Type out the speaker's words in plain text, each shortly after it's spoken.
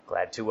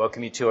Glad to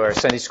welcome you to our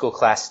Sunday school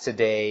class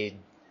today,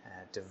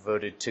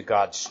 devoted to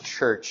God's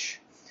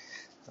church.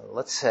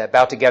 Let's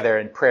bow together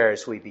in prayer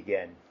as we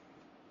begin.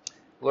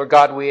 Lord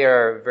God, we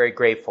are very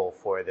grateful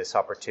for this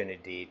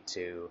opportunity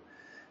to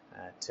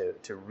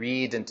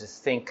read and to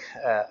think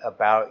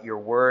about your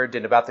word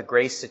and about the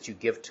grace that you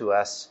give to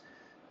us,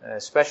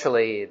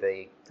 especially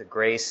the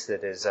grace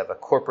that is of a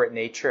corporate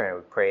nature. And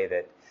we pray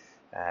that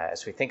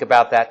as we think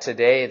about that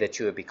today, that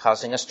you would be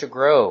causing us to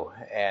grow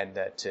and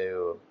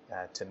to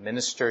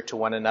minister to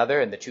one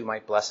another, and that you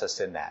might bless us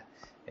in that.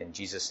 In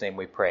Jesus' name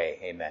we pray.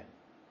 Amen.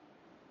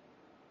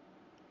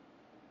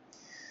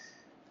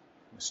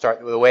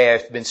 Start the way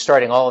I've been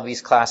starting all of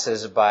these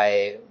classes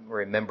by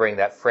remembering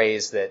that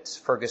phrase that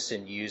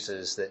Ferguson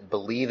uses, that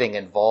believing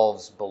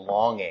involves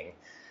belonging.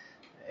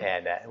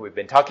 And we've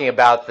been talking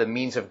about the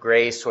means of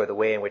grace, or the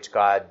way in which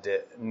God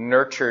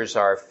nurtures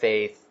our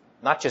faith,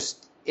 not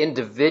just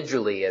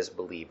individually as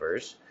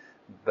believers,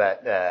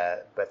 but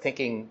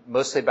thinking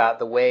mostly about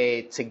the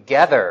way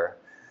together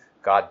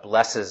God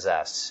blesses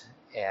us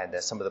and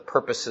some of the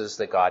purposes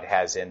that God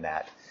has in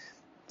that.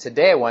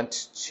 Today I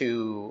want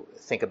to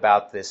think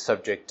about this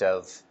subject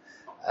of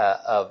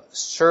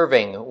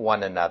serving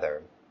one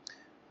another.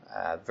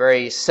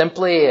 Very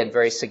simply and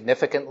very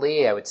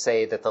significantly, I would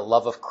say that the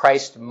love of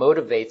Christ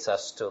motivates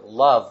us to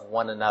love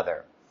one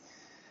another.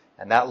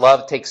 And that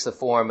love takes the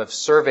form of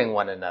serving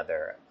one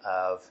another,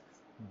 of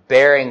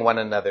bearing one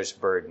another's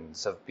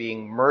burdens, of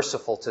being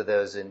merciful to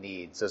those in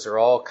need. Those are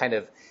all kind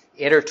of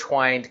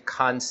intertwined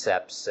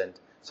concepts and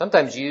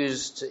sometimes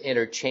used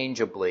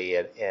interchangeably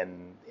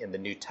in the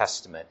New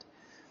Testament.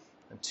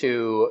 And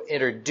to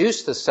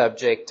introduce the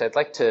subject, I'd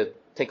like to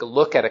take a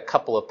look at a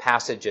couple of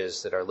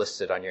passages that are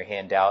listed on your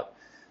handout.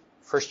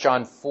 1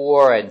 John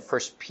 4 and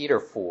 1 Peter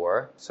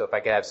 4. So if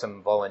I could have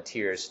some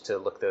volunteers to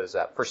look those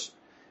up.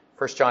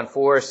 1 John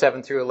 4,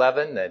 7 through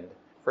 11, and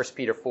 1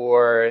 Peter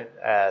 4,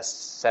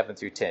 7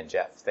 through 10.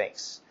 Jeff,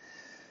 thanks.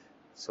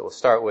 So we'll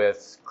start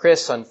with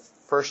Chris on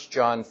 1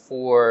 John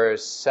 4,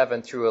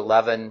 7 through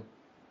 11.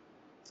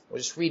 We'll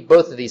just read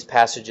both of these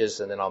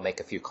passages, and then I'll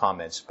make a few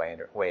comments by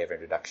way of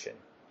introduction.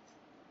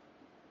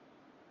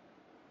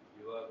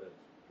 Beloved,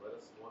 let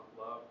us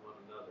love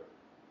one another,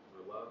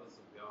 for love is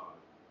of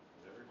God,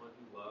 and everyone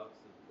who loves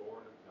is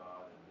born of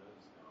God and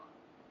knows God.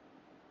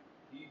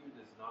 He who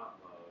does not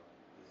love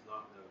does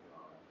not know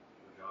God,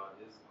 for God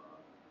is love.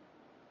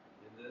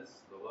 In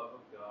this, the love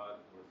of God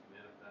was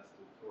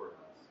manifested toward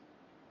us,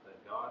 that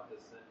God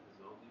has sent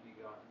his only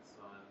begotten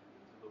Son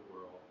into the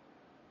world,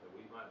 that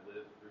we might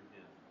live through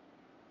him.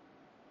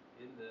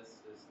 In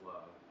this is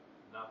love,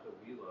 not that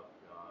we loved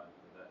God,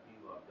 but that he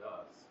loved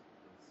us,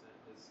 and sent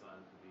his Son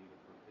to be the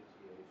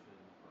propitiation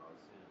for our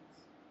sins.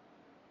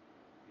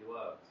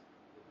 Beloved,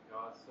 if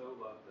God so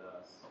loved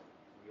us,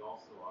 we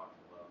also ought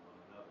to love one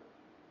another.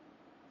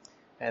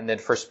 And then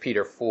 1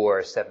 Peter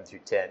 4, 7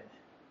 through 10.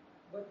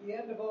 But the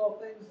end of all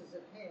things is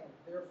at hand,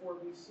 therefore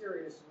be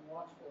serious and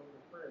watchful in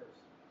your prayers.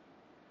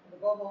 And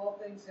above all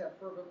things have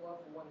fervent love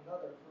for one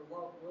another, for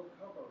love will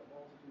cover a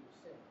multitude of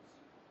sins.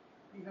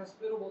 Be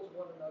hospitable to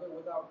one another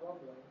without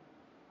grumbling.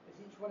 As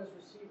each one has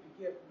received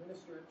a gift,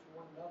 minister it to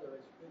one another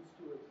as good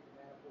stewards of the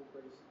manifold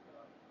grace of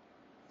God.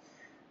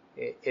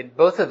 In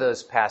both of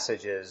those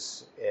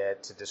passages,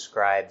 it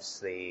describes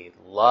the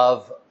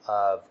love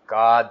of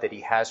God that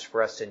he has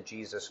for us in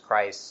Jesus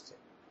Christ,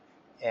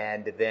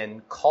 and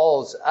then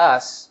calls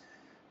us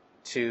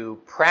to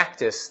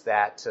practice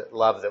that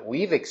love that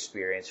we've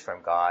experienced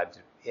from God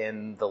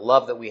in the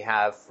love that we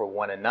have for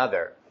one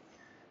another.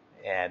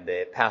 And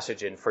the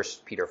passage in 1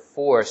 Peter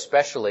 4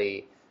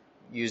 especially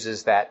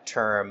uses that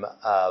term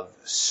of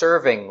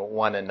serving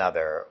one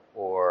another,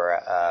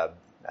 or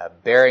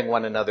bearing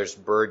one another's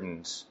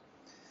burdens.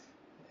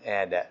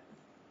 And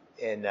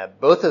in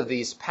both of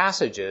these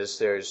passages,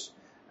 there's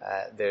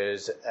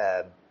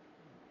a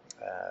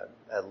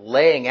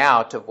laying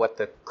out of what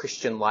the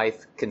Christian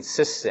life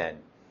consists in.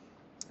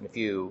 And if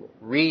you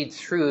read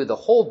through the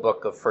whole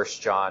book of 1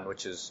 John,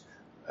 which is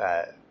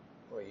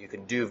what you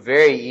can do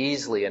very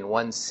easily in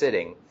one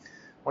sitting,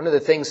 one of the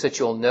things that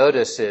you'll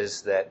notice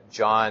is that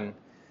John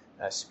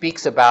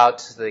speaks about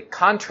the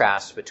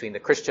contrast between the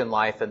Christian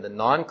life and the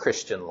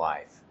non-Christian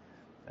life.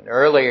 And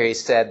earlier he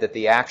said that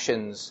the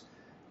actions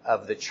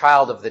of the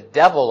child of the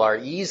devil are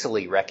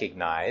easily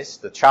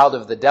recognized. The child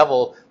of the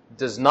devil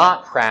does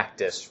not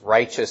practice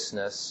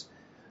righteousness,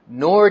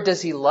 nor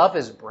does he love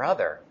his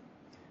brother.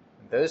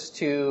 Those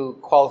two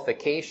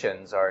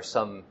qualifications are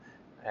some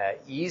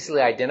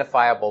easily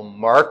identifiable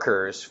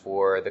markers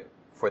for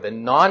the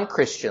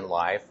non-Christian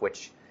life,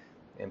 which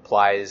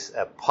implies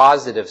a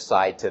positive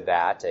side to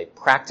that, a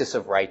practice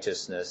of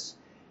righteousness,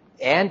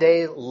 and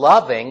a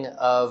loving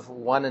of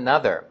one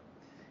another.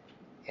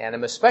 And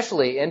I'm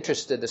especially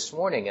interested this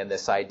morning in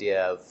this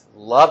idea of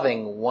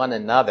loving one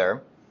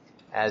another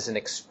as an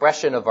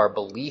expression of our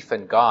belief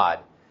in God,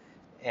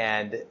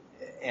 and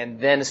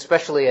then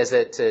especially as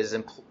it is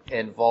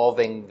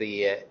involving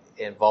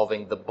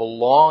the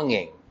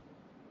belonging.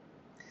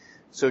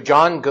 So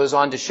John goes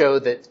on to show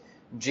that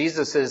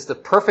Jesus is the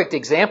perfect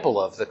example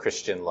of the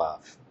Christian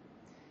love.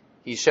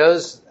 He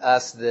shows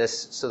us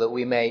this so that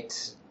we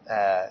might,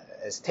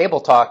 as Table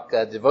Talk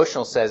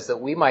devotional says, that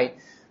we might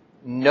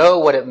know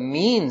what it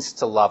means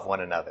to love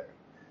one another.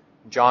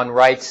 John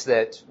writes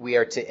that we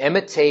are to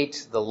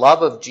imitate the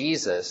love of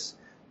Jesus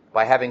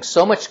by having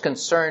so much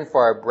concern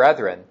for our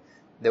brethren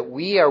that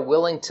we are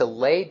willing to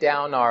lay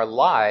down our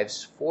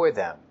lives for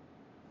them.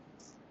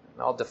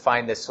 And I'll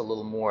define this a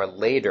little more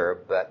later,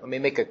 but let me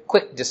make a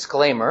quick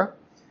disclaimer.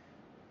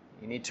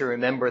 You need to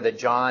remember that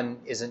John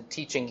isn't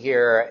teaching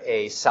here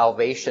a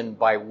salvation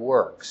by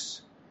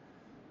works.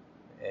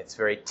 It's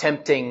very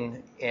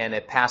tempting in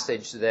a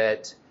passage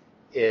that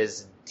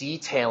is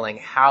detailing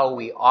how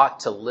we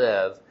ought to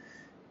live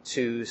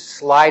to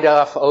slide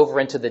off over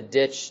into the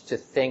ditch to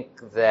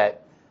think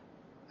that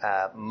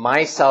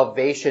my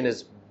salvation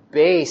is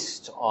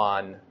based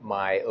on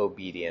my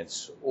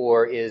obedience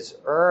or is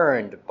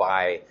earned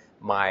by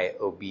my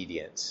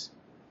obedience.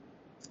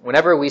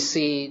 Whenever we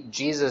see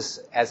Jesus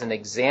as an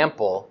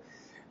example,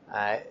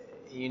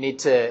 you need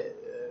to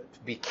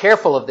be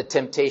careful of the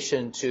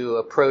temptation to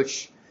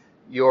approach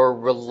your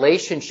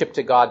relationship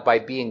to God by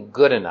being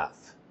good enough.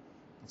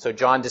 So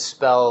John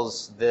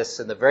dispels this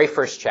in the very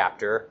first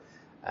chapter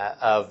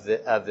of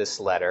this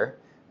letter,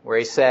 where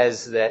he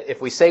says that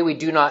if we say we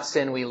do not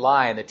sin, we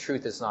lie, and the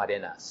truth is not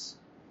in us.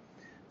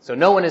 So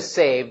no one is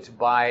saved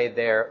by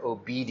their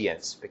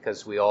obedience,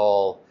 because we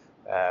all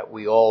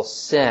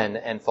sin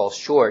and fall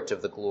short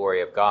of the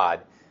glory of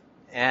God.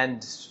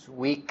 And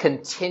we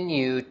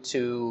continue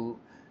to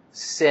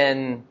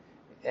sin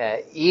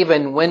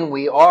even when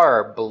we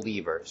are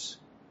believers.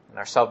 And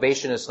our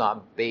salvation is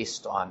not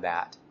based on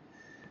that.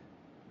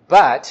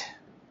 But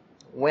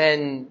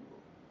when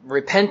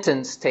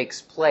repentance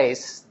takes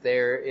place,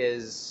 there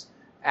is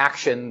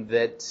action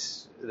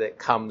that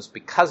comes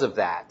because of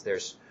that.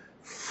 There's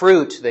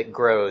fruit that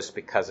grows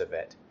because of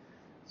it.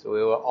 So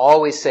we will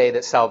always say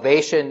that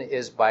salvation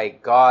is by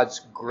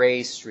God's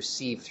grace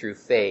received through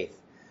faith.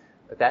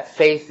 But that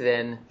faith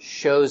then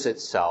shows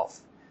itself.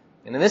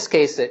 And in this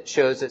case, it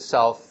shows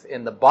itself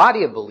in the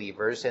body of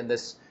believers in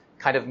this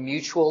kind of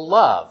mutual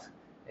love,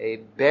 a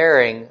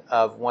bearing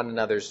of one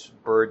another's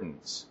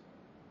burdens.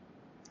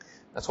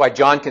 That's why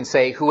John can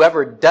say,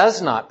 whoever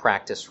does not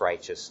practice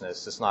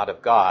righteousness is not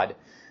of God,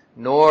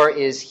 nor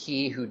is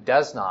he who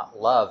does not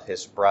love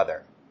his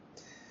brother.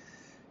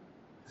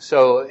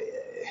 So,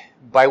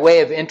 by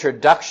way of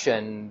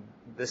introduction,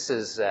 this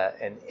is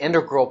an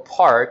integral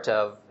part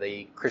of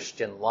the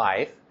Christian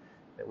life,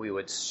 that we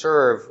would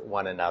serve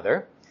one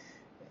another.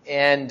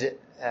 And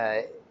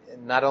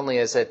not only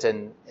is it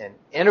an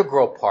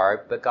integral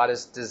part, but God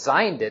has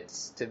designed it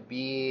to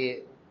be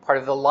part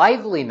of the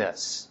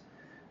liveliness,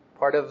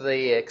 part of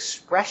the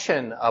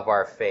expression of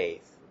our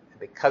faith.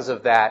 Because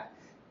of that,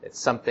 it's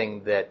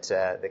something that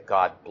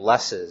God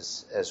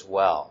blesses as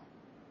well.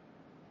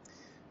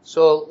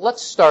 So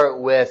let's start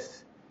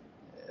with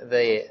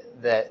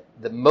the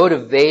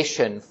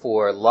motivation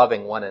for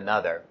loving one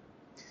another.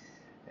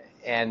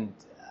 And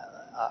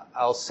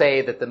I'll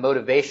say that the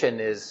motivation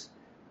is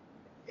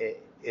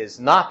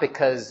not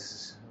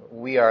because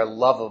we are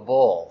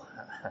lovable.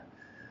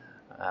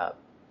 And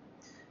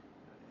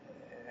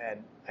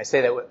I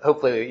say that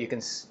hopefully you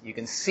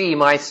can see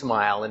my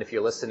smile, and if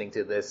you're listening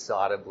to this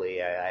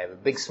audibly, I have a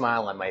big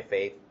smile on my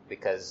face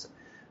because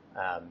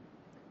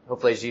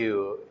hopefully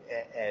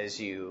as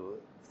you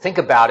think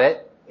about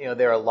it,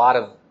 there are a lot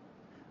of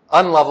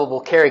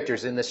unlovable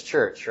characters in this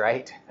church,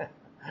 right?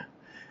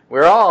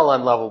 We're all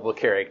unlovable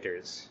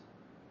characters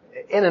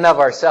in and of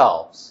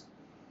ourselves.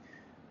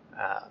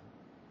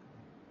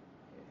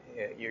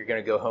 You're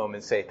going to go home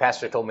and say,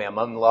 Pastor told me I'm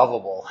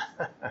unlovable.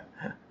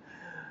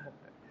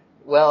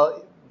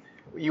 Well,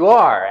 you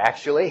are,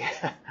 actually.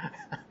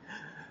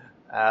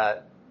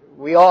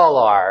 We all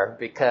are,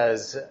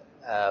 because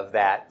of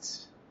that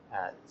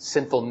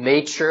sinful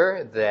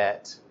nature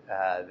that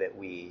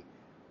we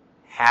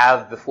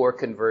have before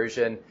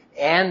conversion,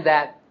 and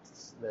that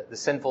the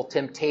sinful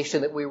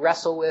temptation that we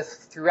wrestle with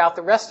throughout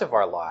the rest of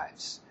our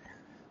lives.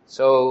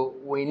 So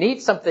we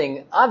need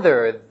something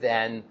other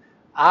than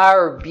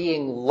our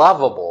being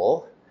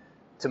lovable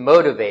to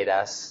motivate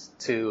us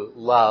to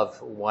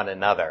love one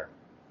another.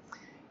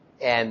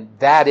 And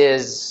that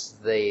is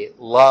the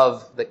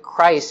love that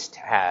Christ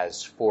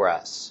has for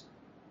us.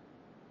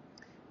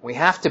 We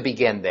have to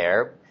begin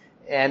there.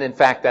 And in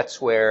fact,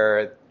 that's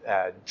where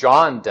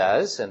John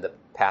does in the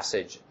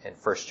passage in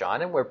 1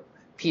 John, and where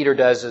Peter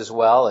does as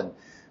well. And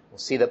we'll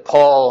see that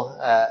Paul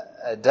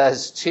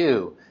does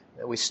too.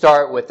 We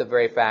start with the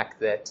very fact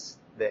that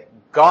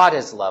God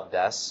has loved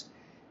us,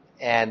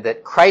 and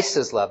that Christ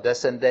has loved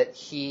us, and that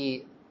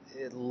he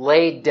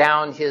laid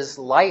down his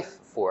life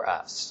for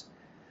us.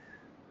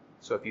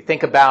 So if you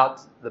think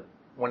about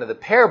one of the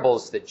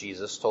parables that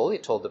Jesus told, he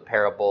told the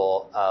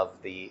parable of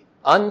the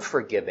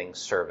unforgiving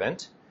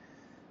servant.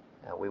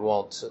 We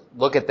won't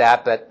look at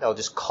that, but I'll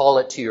just call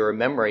it to your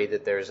memory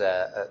that there's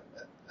a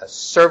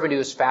servant who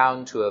is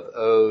found to have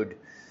owed,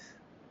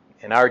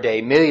 in our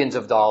day, millions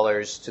of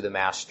dollars to the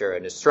master,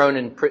 and is thrown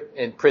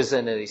in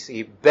prison, and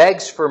he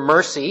begs for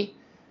mercy,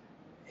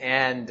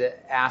 and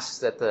asks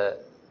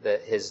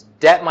that his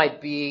debt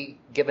might be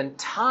given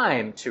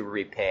time to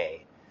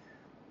repay.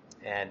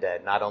 And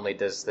not only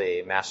does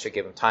the master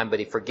give him time, but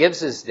he forgives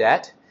his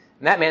debt.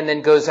 And that man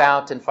then goes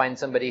out and finds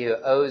somebody who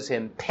owes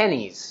him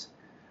pennies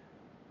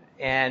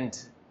and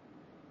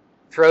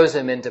throws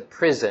him into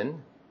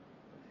prison.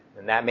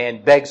 And that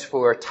man begs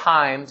for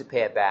time to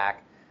pay it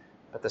back,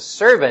 but the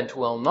servant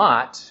will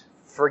not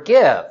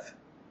forgive.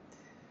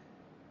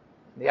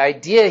 The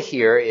idea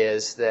here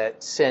is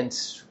that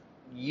since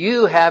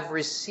you have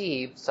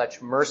received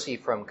such mercy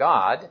from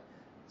God,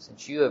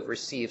 since you have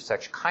received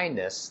such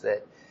kindness,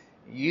 that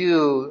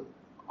you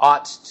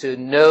ought to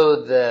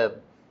know the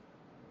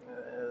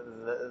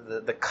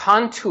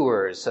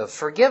contours of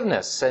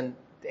forgiveness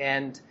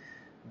and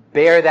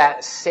bear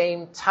that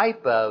same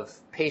type of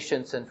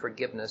patience and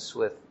forgiveness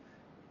with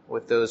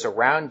those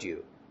around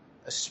you,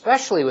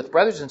 especially with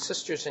brothers and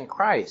sisters in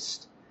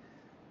Christ.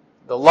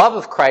 The love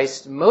of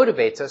Christ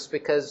motivates us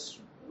because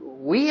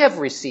we have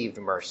received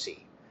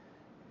mercy.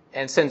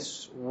 And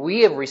since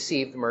we have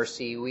received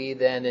mercy, we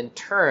then in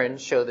turn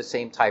show the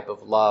same type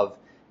of love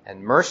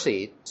and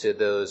mercy to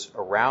those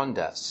around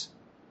us.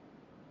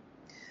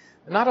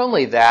 Not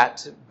only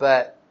that,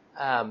 but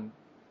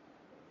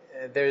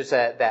there's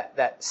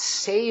that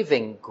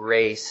saving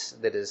grace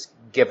that is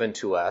given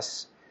to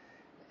us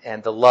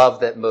and the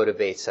love that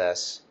motivates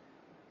us.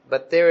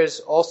 But there is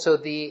also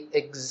the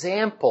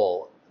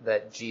example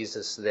that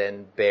Jesus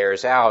then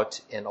bears out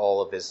in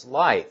all of his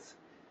life.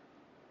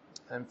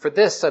 And for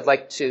this, I'd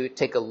like to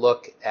take a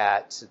look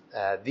at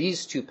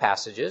these two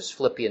passages,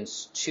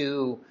 Philippians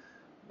 2,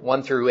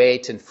 1 through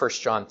 8, and 1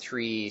 John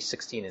 3,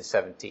 16 and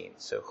 17.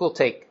 So who'll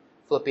take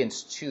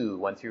Philippians 2,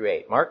 1 through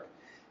 8? Mark?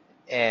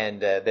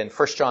 And then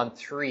 1 John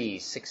 3,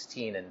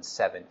 16 and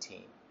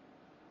 17.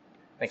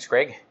 Thanks,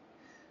 Greg.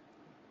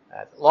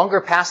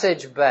 Longer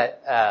passage,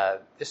 but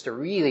just a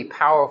really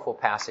powerful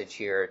passage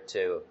here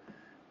to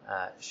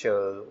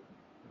show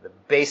the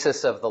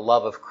basis of the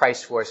love of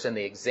Christ for us and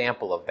the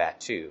example of that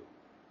too.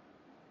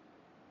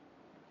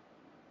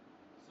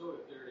 So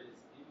if there is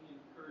any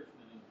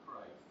encouragement in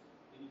Christ,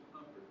 any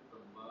comfort from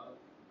love,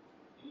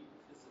 any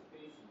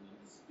participation in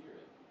the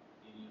Spirit,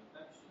 any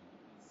affection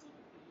and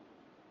sympathy,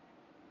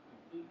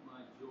 complete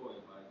my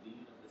joy by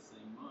being of the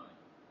same mind,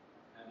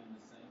 having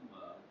the same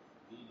love,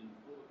 being in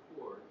full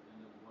accord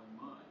and of one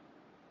mind.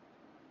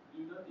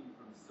 Do nothing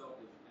from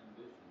selfish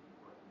ambition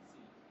or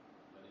conceit,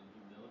 but in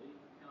humility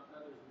count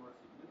others more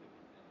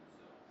significant than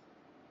yourselves.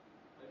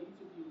 Let each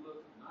of you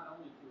look not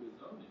only to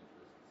his own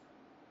interests,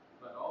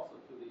 but also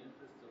to the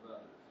interests of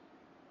others.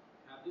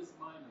 Have this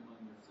mind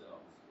among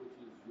yourselves, which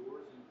is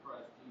yours in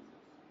Christ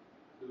Jesus,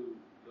 who,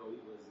 though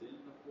he was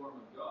in the form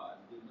of God,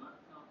 did not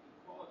count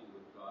equality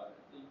with God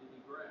a thing to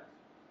be grasped,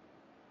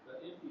 but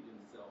emptied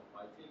himself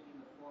by taking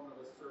the form of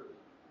a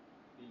servant,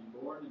 being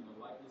born in the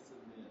likeness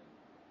of men,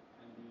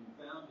 and being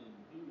found in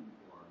human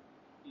form,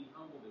 he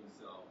humbled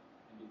himself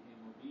and became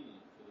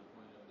obedient to the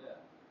point of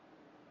death,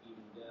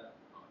 even death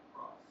on a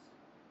cross.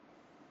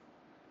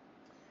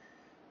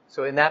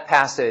 So in that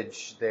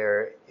passage,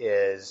 there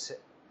is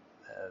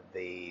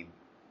the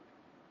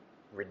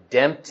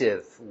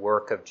redemptive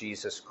work of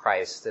Jesus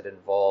Christ that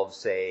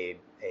involves a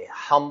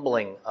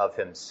humbling of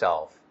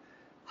himself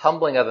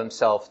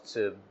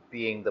to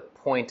being the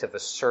point of a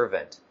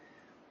servant.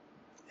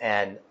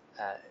 And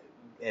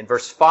in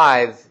verse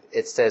 5,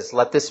 it says,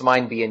 let this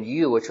mind be in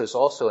you, which was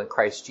also in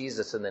Christ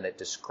Jesus, and then it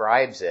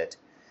describes it.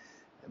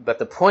 But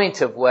the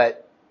point of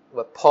what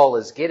Paul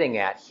is getting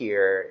at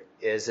here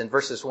is in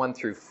verses 1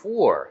 through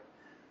 4,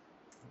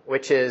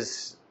 which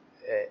is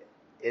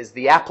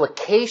the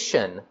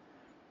application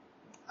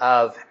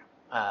of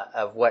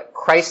what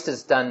Christ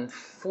has done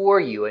for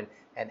you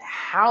and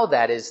how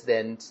that is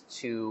then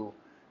to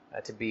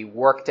be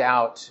worked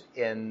out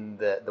in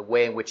the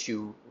way in which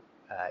you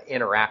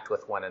interact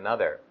with one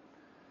another.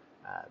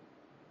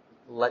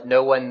 Let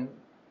no one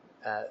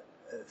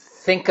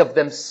think of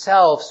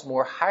themselves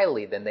more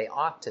highly than they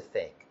ought to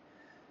think.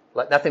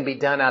 Let nothing be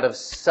done out of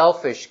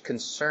selfish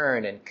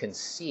concern and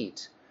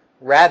conceit.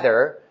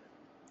 Rather,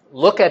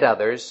 look at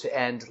others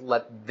and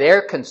let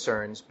their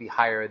concerns be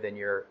higher than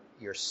your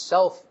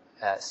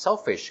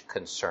selfish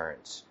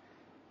concerns.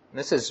 And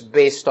this is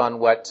based on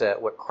what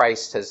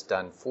Christ has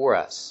done for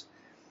us.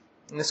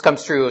 And this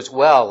comes through as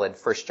well in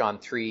 1 John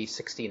 3,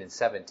 16 and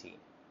 17.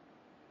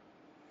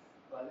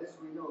 By this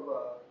we know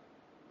love,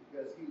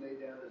 because he laid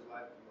down his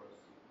life for us.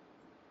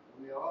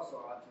 And we also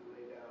ought to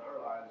lay down our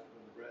lives for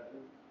the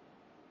brethren.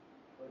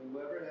 But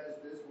whoever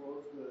has this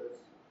world's goods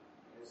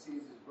and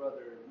sees his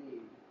brother in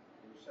need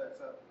and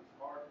shuts up his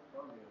heart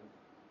from him,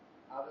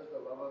 how does the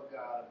love of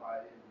God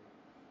abide in him?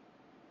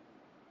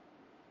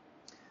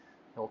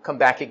 We'll come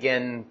back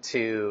again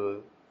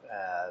to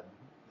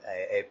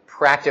a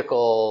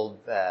practical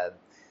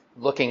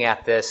looking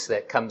at this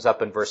that comes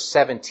up in verse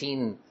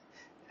 17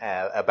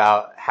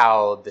 about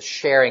how the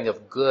sharing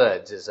of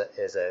goods is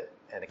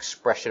an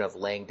expression of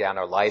laying down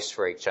our lives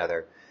for each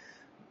other.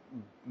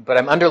 But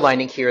I'm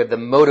underlining here the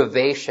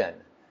motivation.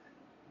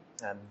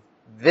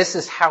 This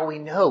is how we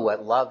know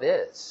what love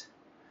is.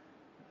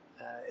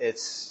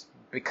 it's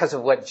because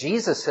of what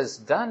Jesus has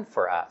done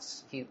for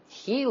us.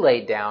 He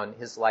laid down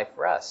his life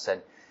for us.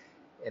 And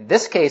in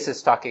this case,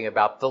 it's talking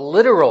about the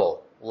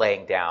literal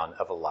laying down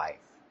of a life.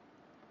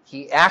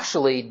 He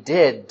actually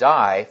did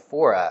die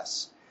for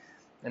us.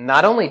 And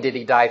not only did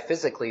he die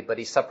physically, but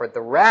he suffered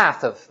the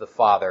wrath of the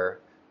Father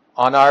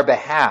on our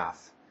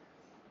behalf.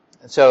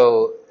 And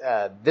so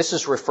this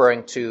is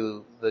referring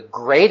to the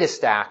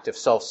greatest act of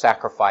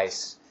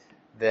self-sacrifice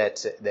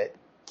that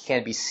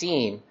can be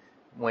seen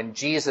when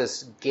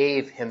Jesus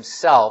gave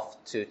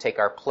himself to take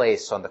our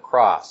place on the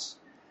cross.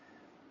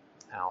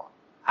 Now,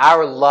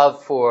 our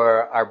love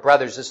for our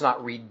brothers is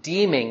not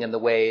redeeming in the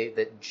way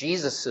that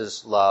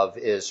Jesus' love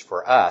is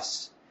for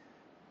us.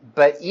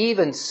 But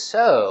even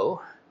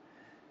so,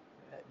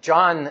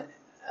 John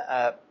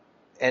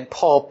and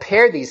Paul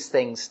pair these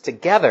things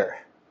together.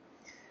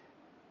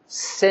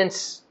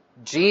 Since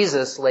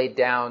Jesus laid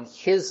down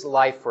his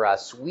life for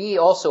us, we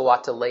also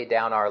ought to lay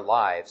down our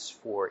lives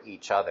for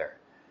each other.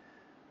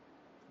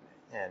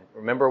 And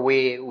remember,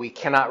 we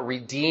cannot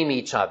redeem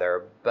each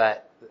other,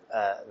 but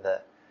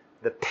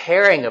the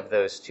pairing of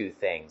those two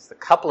things, the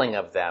coupling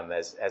of them,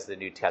 as the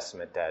New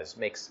Testament does,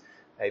 makes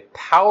a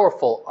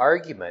powerful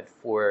argument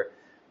for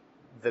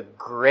the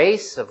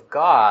grace of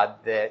God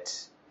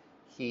that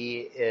he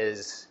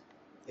is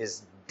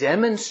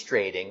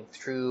demonstrating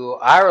through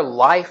our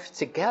life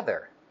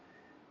together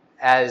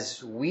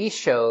as we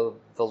show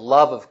the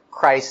love of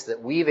Christ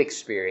that we've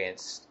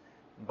experienced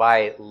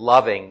by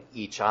loving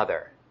each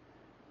other.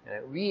 And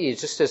it really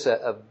just is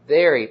a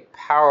very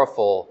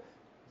powerful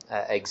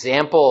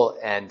example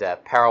and a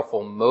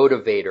powerful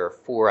motivator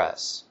for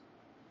us.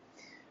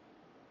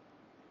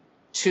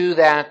 To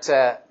that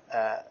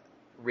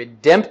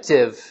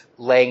redemptive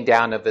laying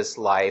down of his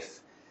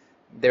life,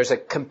 there's a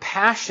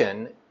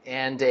compassion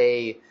and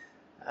a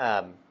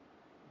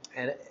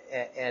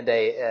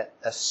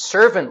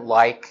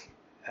servant-like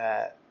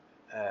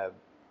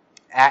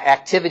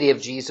activity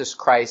of Jesus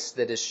Christ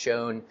that is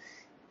shown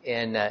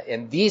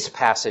in these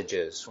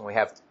passages. We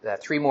have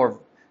three more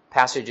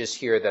passages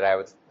here that I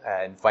would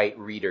invite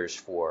readers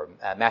for.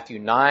 Matthew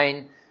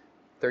 9,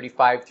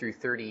 35 through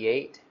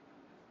 38.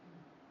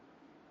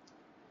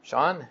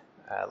 Sean?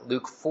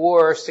 Luke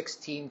 4,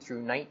 16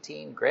 through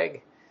 19.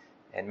 Greg?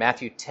 And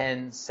Matthew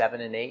 10,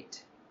 7 and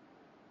 8.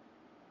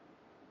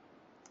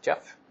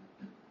 Jeff?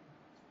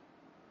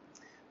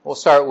 We'll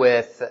start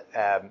with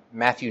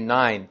Matthew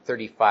 9,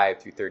 35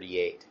 through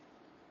 38.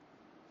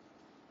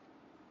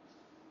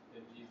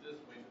 Then Jesus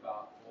went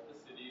about all the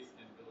cities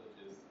and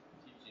villages,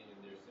 teaching in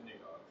their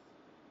synagogues,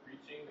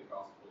 preaching the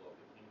gospel of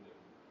the kingdom,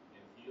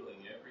 and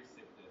healing every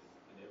sickness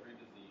and every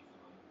disease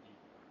among the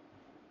people.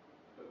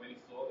 But when he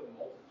saw the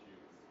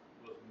multitudes,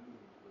 he was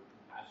moved with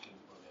compassion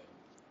for them,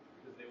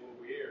 because they were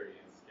weary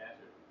and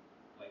scattered,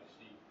 like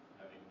sheep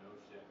having no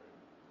shepherd.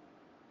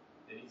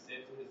 Then he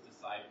said to his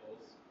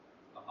disciples,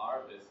 "The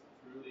harvest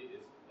truly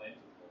is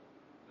plentiful,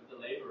 but the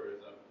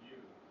laborers are few.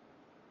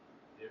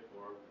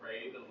 Therefore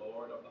pray the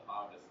Lord of the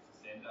harvest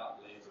to send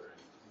out laborers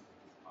into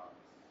his harvest."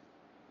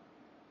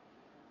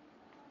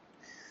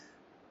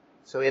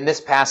 So in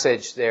this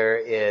passage, there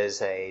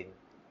is a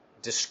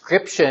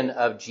description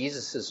of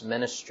Jesus'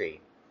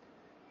 ministry.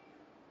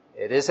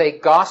 It is a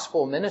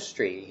gospel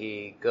ministry.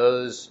 He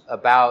goes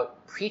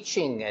about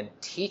preaching and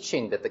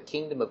teaching that the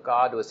kingdom of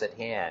God was at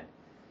hand.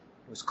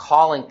 He was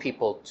calling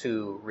people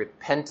to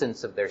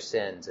repentance of their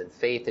sins and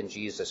faith in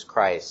Jesus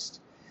Christ.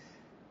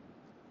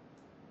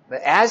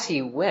 But as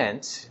he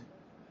went,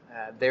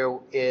 there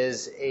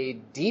is a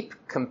deep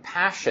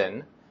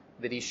compassion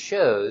that he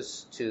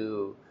shows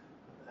to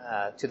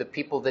the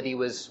people that he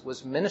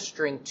was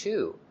ministering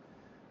to.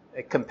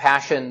 A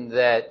compassion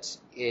that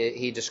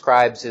he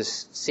describes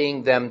as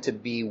seeing them to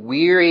be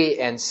weary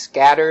and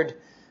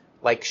scattered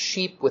like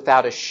sheep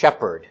without a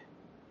shepherd.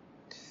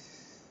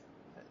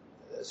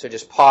 So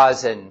just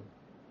pause and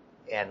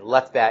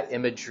let that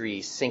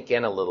imagery sink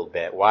in a little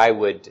bit. Why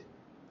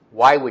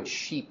would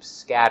sheep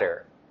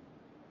scatter?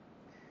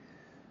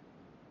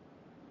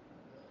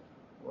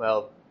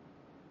 Well,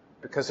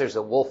 because there's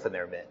a wolf in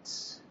their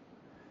midst.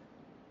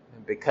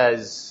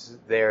 Because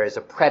there is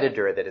a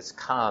predator that has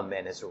come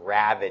and has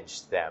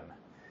ravaged them,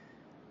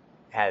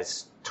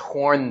 has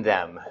torn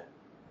them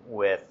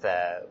with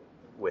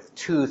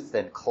tooth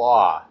and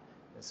claw,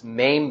 has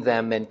maimed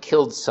them and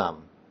killed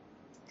some.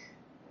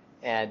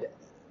 And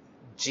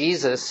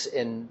Jesus,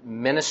 in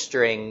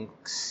ministering,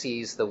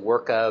 sees the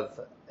work of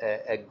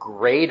a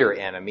greater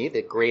enemy,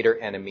 the greater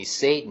enemy,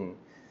 Satan,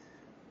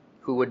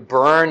 who would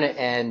burn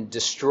and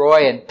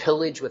destroy and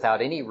pillage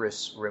without any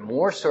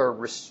remorse or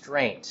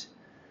restraint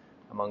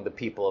among the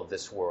people of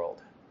this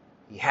world.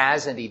 He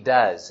has and he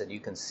does, and you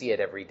can see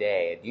it every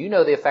day. And you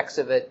know the effects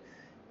of it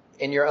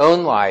in your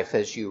own life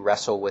as you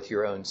wrestle with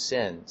your own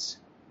sins.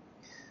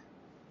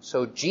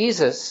 So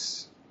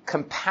Jesus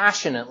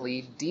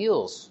compassionately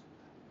deals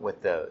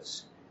with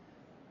those.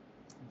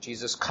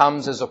 Jesus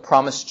comes as a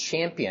promised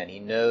champion. He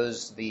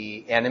knows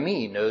the enemy.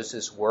 He knows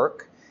his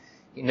work.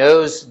 He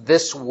knows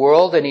this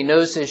world, and he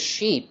knows his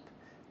sheep.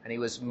 And and he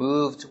was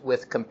moved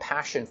with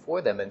compassion for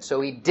them. And so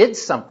he did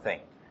something.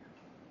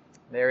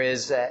 There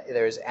is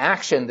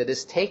action that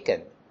is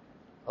taken.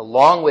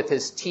 Along with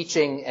his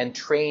teaching and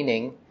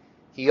training,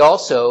 he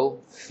also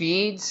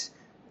feeds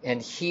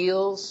and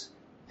heals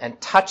and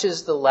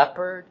touches the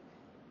leper.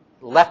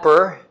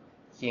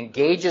 He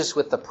engages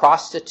with the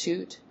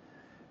prostitute,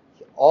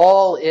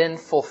 all in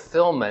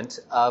fulfillment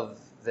of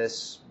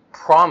this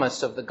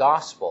promise of the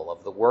gospel,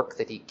 of the work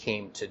that he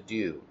came to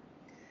do.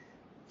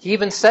 He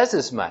even says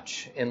as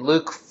much. In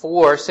Luke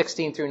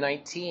 4:16 through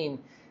 19,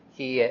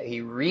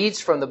 he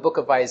reads from the book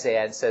of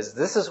Isaiah and says,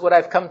 "This is what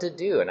I've come to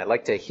do." And I'd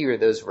like to hear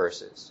those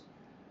verses.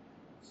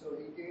 So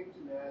he came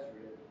to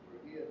Nazareth, where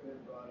he had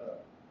been brought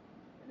up.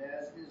 And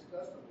as his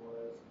custom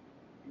was,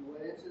 he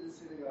went into the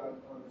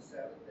synagogue on the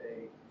Sabbath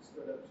day and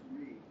stood up to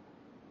read.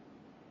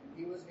 And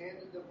he was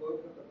handed the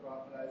book of the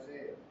prophet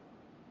Isaiah.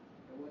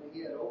 And when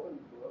he had opened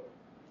the book,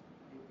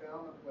 he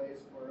found the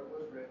place where it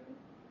was written,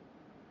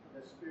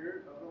 "The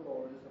Spirit of the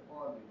Lord is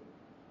upon me,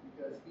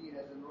 because he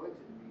has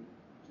anointed me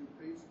to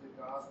preach the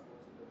gospel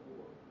to the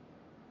poor.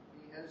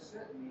 He has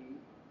sent me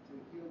to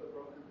heal the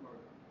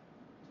brokenhearted,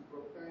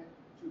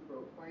 to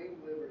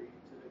proclaim liberty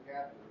to the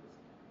captives,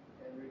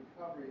 and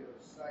recovery of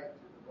sight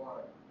to the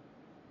blind,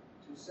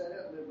 to set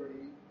at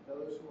liberty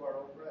those who are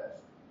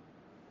oppressed,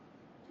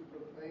 to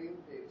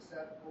proclaim the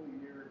acceptable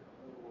year of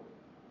the Lord."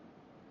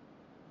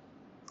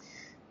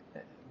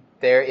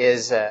 There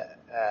is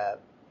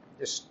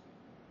just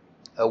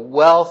a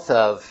wealth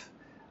of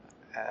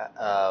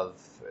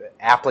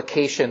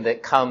application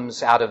that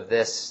comes out of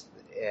this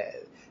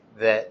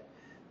that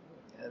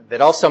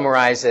I'll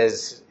summarize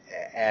as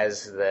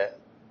that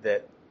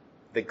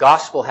the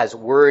gospel has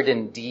word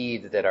and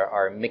deed that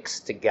are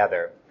mixed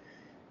together,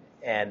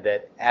 and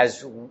that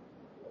as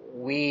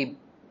we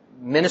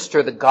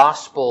minister the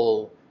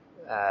gospel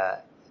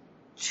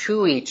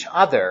to each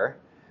other,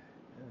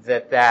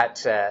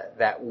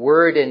 that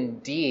word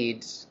and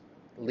deed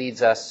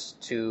leads us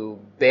to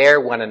bear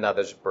one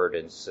another's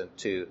burdens and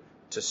to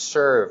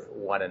serve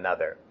one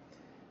another.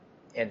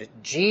 And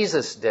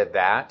Jesus did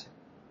that.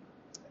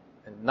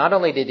 And not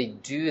only did he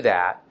do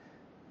that,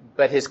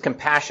 but his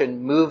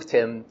compassion moved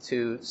him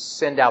to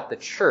send out the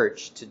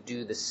church to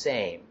do the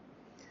same.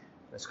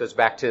 This goes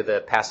back to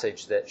the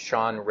passage that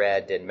Sean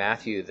read in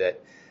Matthew, that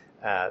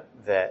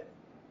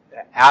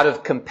out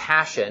of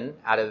compassion,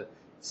 out of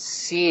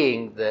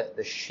seeing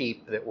the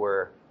sheep that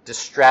were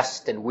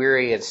distressed and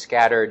weary and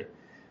scattered,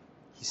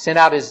 he sent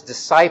out his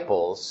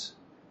disciples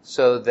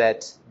so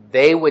that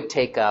they would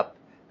take up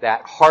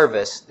that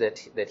harvest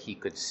that he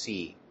could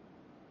see.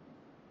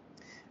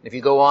 If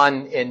you go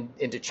on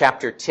into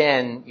chapter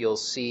 10, you'll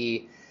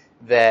see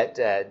that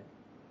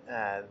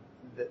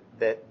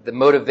the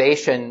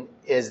motivation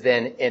is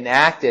then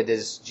enacted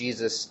as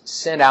Jesus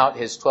sent out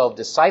his 12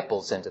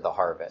 disciples into the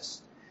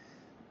harvest.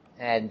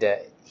 And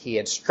he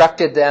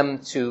instructed them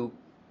to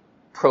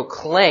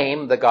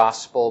proclaim the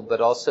gospel, but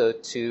also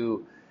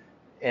to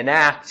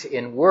enact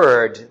in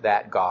word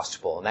that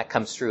gospel. And that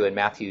comes through in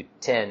Matthew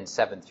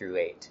 10:7 through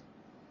 8.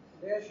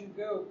 And as you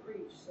go,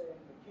 preach, saying,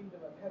 "The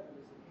kingdom of heaven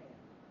is at hand.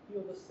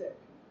 Heal the sick,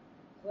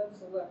 cleanse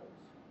the lepers,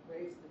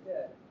 raise the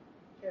dead,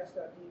 cast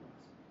out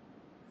demons.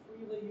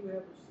 Freely you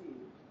have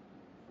received,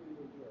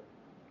 freely give."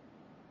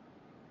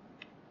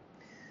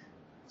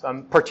 So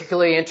I'm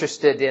particularly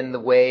interested in the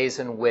ways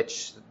in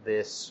which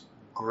this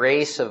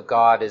grace of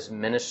God is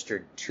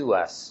ministered to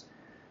us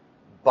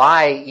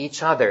by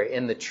each other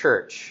in the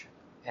church,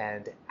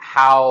 and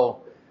how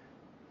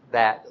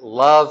that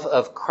love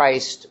of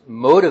Christ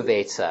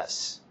motivates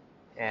us,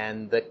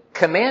 and the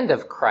command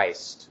of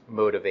Christ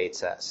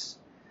motivates us.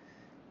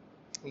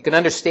 You can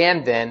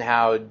understand then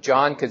how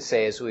John could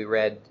say, as we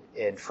read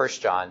in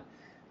 1 John,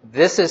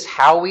 "This is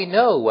how we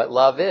know what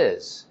love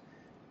is.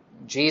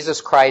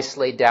 Jesus Christ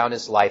laid down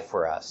his life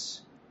for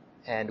us,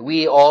 and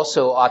we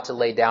also ought to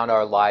lay down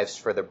our lives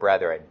for the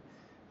brethren.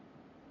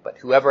 But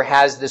whoever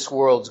has this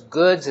world's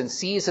goods and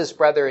sees his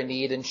brother in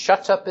need and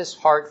shuts up his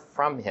heart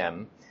from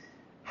him,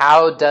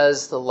 how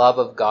does the love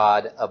of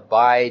God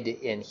abide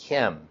in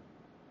him?"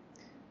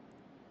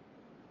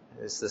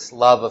 It's this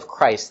love of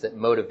Christ that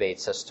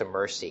motivates us to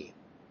mercy.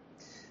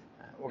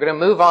 We're going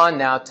to move on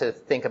now to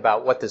think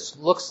about what this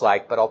looks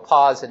like, but I'll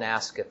pause and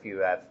ask if you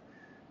have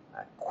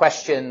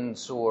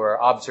questions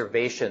or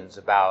observations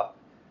about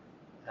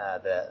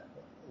the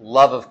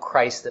love of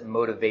Christ that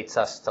motivates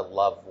us to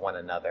love one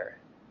another.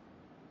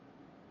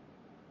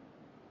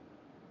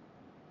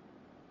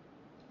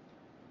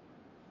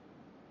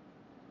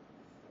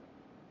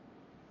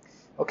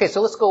 Okay,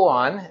 so let's go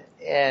on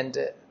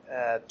and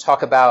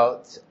talk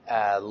about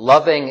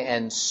loving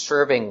and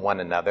serving one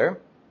another.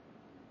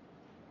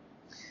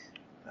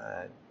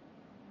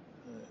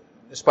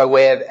 Just by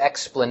way of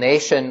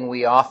explanation,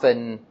 we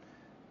often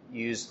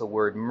use the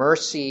word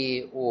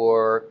mercy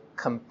or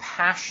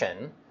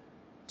compassion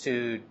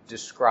to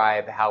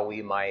describe how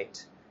we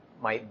might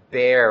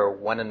bear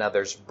one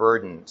another's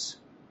burdens.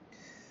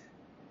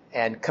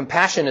 And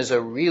compassion is a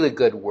really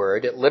good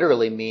word. It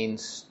literally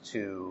means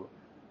to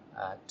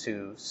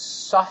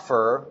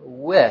suffer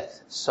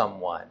with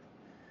someone.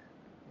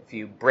 If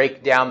you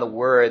break down the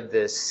word,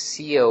 the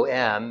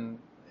com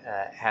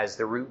has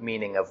the root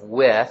meaning of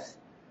with,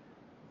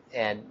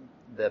 and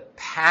the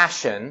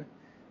passion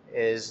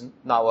is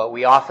not what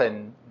we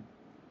often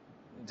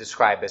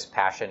describe as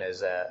passion,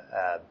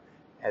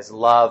 as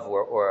love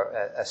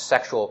or a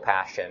sexual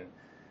passion.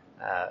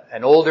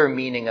 An older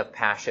meaning of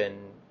passion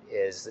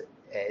is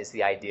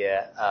the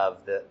idea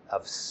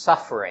of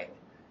suffering.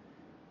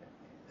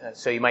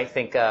 So you might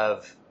think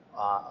of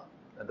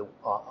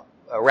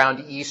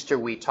around Easter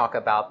we talk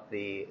about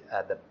the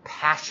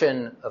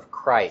passion of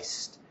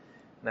Christ.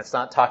 And that's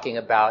not talking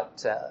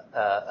about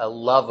a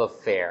love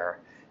affair.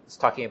 It's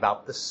talking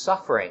about the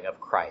suffering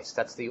of Christ.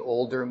 That's the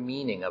older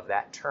meaning of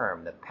that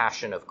term, the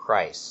passion of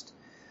Christ.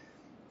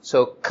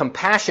 So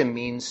compassion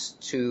means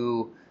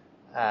to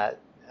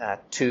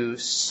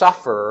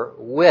suffer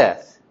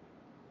with.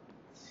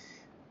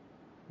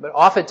 But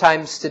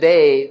oftentimes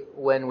today,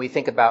 when we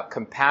think about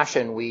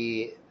compassion,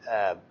 we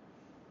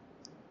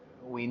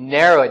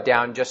narrow it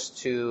down just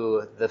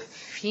to the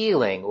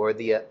feeling or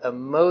the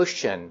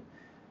emotion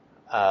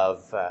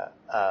of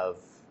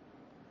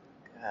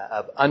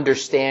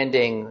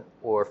understanding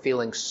or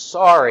feeling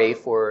sorry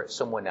for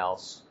someone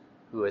else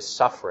who is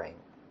suffering.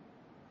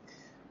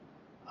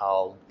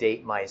 I'll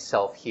date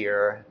myself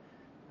here.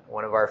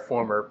 One of our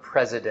former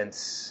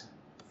presidents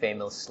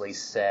famously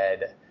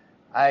said,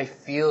 "I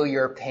feel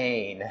your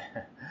pain."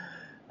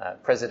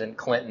 President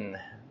Clinton,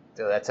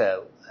 so that's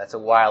a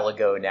while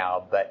ago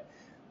now, but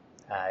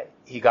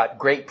he got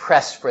great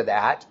press for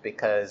that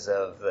because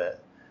of the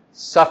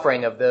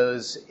suffering of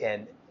those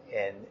in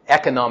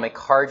economic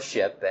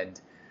hardship. And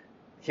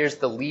here's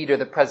the leader,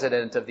 the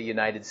President of the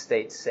United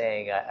States,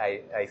 saying,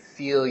 I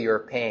feel your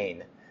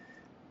pain.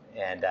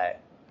 And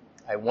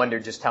I wonder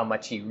just how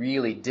much he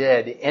really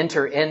did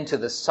enter into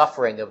the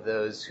suffering of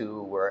those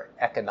who were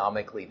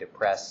economically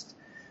depressed.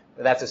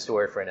 But that's a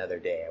story for another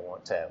day. I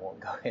won't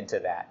go into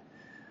that.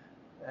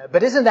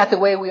 But isn't that the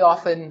way we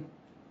often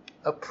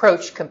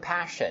approach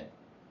compassion?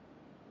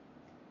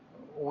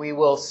 We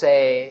will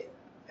say,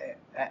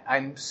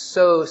 "I'm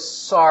so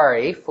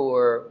sorry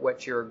for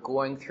what you're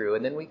going through,"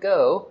 and then we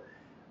go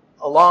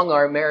along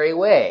our merry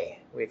way.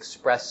 We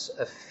express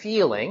a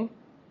feeling,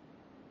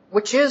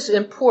 which is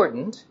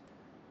important.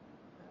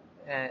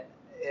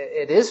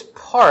 It is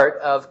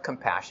part of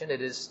compassion.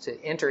 It is to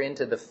enter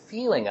into the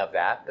feeling of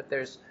that, but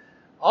there's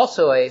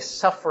also a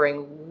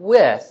suffering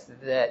with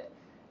that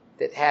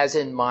has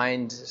in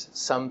mind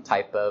some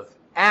type of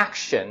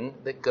action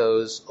that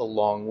goes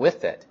along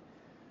with it.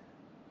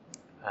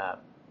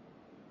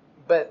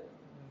 But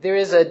there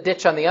is a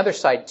ditch on the other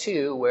side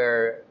too,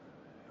 where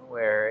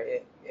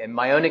in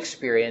my own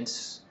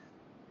experience,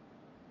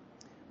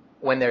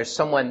 when there's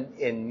someone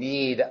in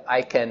need,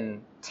 I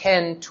can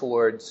tend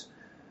towards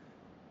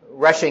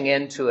rushing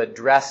in to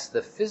address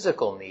the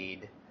physical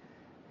need,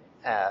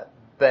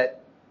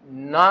 but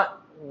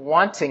not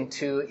wanting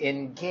to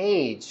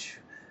engage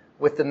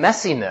with the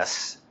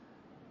messiness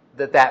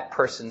that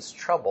person's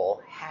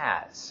trouble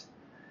has.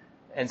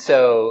 And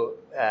so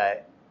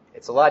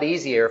it's a lot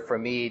easier for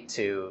me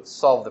to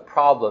solve the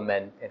problem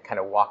and kind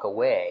of walk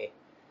away.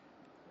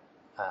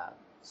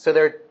 So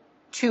there are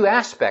two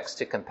aspects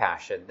to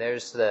compassion.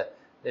 There's the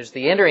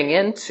entering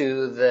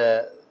into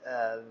the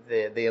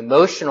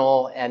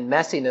emotional and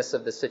messiness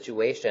of the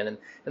situation, and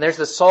there's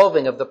the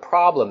solving of the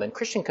problem. And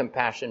Christian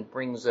compassion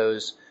brings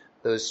those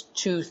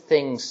two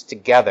things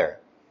together.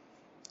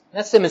 And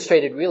that's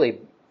demonstrated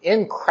really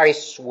in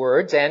Christ's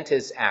words and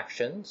his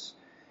actions.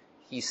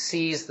 He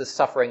sees the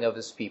suffering of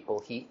his people.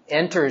 He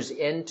enters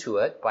into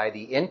it by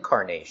the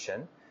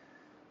incarnation.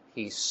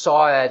 He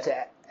saw it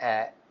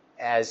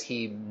as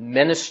he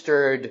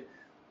ministered,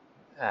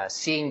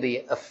 seeing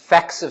the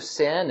effects of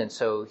sin, and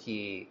so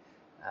he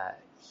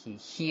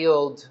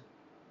healed.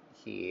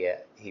 He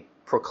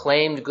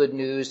proclaimed good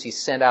news. He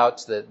sent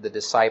out the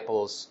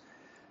disciples.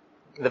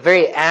 The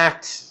very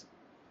act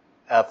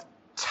of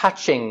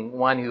touching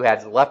one who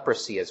had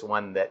leprosy is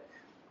one that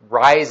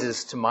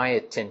rises to my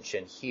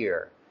attention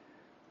here.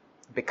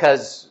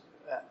 Because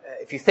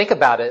if you think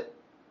about it,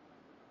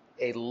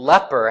 a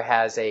leper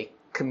has a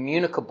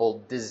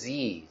communicable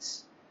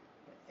disease.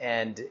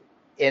 And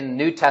in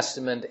New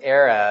Testament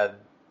era,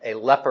 a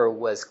leper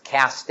was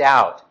cast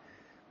out.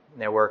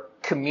 There were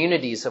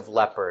communities of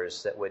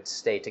lepers that would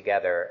stay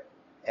together,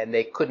 and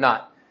they could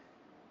not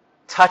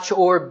touch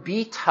or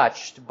be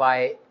touched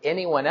by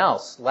anyone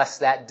else, lest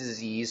that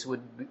disease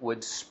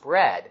would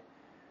spread.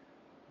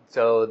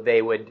 So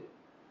they would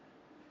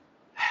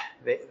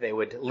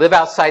live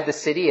outside the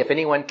city. If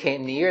anyone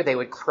came near, they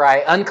would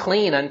cry,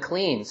 "Unclean,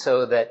 unclean,"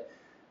 so that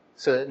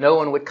no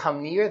one would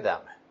come near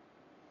them.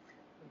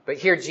 But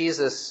here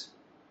Jesus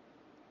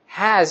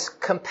has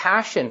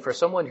compassion for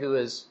someone who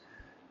is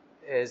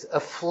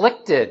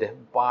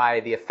afflicted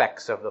by the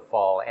effects of the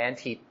fall, and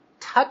he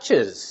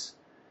touches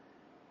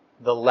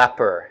the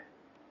leper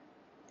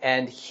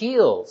and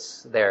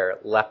heals their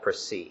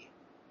leprosy.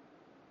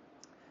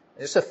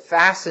 There's a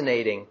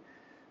fascinating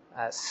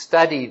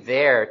study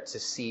there to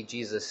see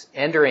Jesus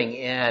entering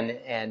in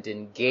and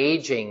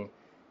engaging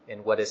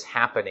in what is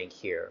happening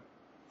here.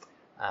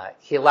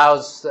 He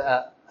allows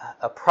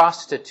a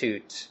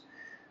prostitute,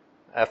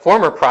 a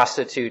former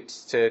prostitute,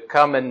 to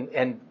come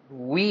and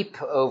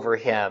weep over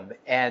him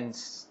and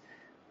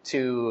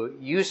to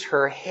use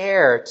her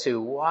hair to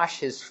wash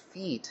his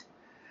feet,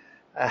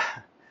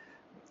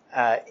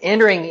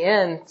 entering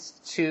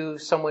into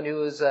someone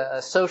who is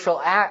a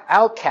social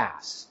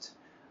outcast,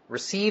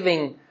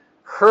 receiving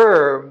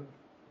her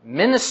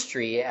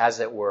ministry, as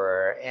it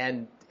were,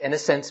 and in a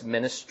sense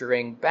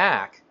ministering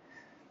back.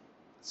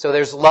 So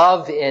there's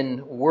love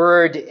in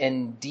word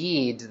and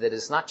deed that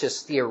is not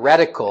just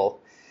theoretical,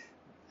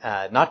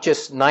 not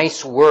just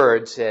nice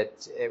words.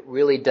 It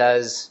really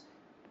does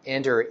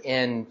enter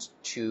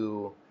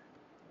into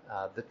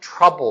the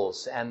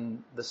troubles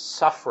and the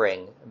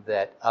suffering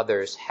that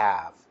others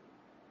have.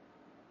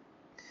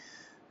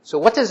 So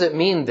what does it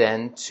mean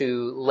then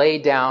to lay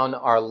down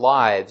our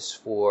lives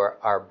for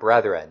our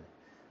brethren?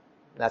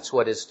 That's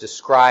what is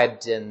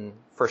described in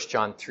 1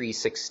 John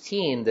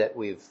 3:16 that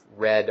we've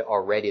read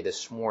already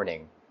this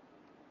morning.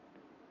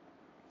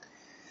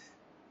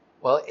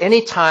 Well,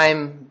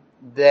 anytime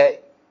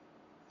that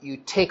you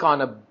take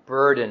on a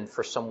burden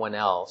for someone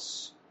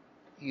else,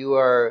 you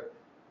are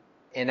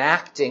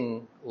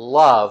enacting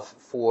love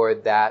for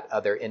that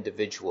other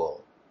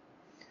individual,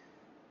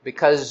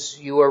 because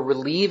you are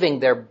relieving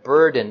their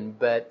burden,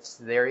 but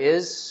there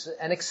is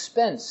an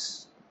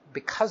expense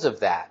because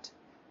of that.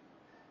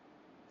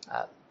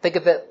 Think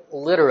of it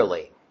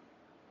literally.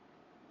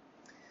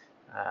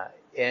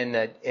 In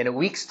a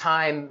week's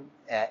time,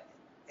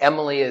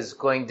 Emily is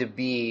going to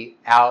be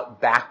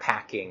out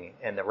backpacking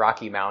in the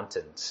Rocky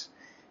Mountains.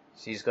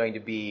 She's going to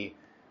be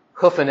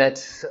hoofing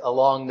it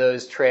along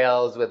those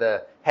trails with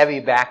a heavy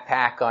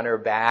backpack on her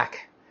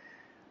back.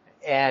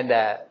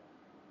 And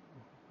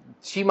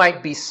she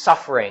might be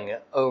suffering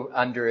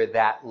under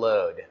that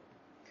load.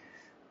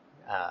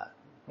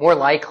 More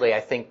likely,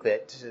 I think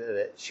that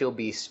she'll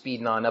be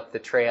speeding on up the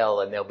trail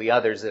and there'll be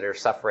others that are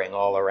suffering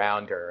all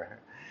around her.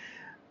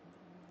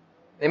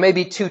 They may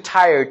be too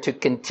tired to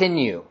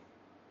continue.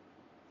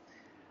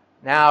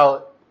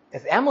 Now,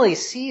 if Emily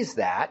sees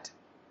that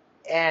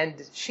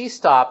and she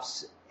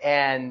stops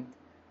and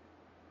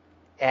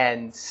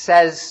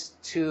says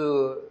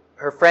to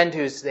her friend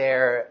who's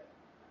there,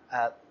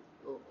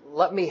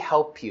 let me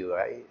help you.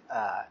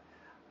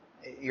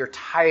 You're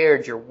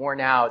tired, you're worn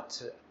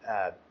out.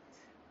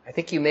 I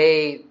think you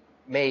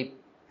may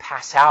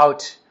pass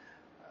out.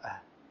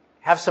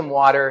 Have some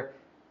water,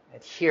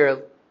 and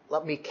here,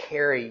 let me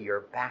carry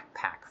your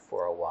backpack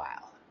for a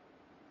while.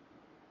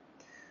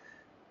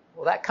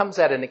 Well, that comes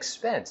at an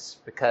expense,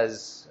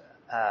 because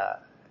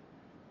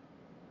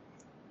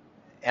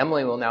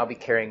Emily will now be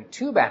carrying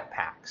 2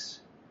 backpacks,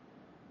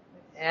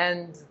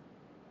 and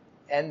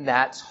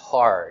that's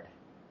hard.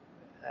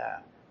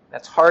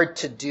 That's hard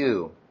to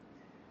do.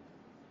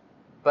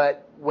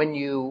 But when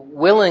you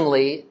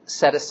willingly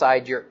set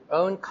aside your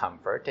own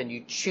comfort and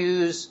you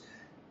choose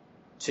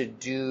to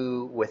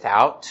do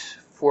without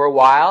for a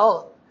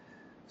while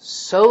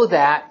so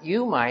that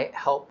you might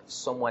help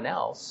someone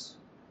else,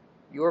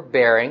 you're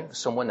bearing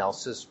someone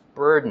else's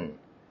burden.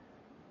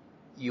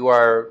 You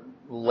are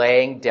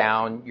laying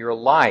down your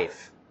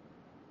life.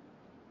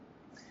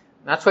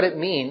 That's what it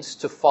means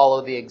to follow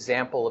the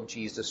example of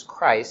Jesus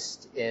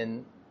Christ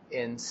in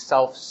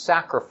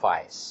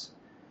self-sacrifice.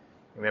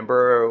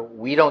 Remember,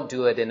 we don't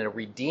do it in a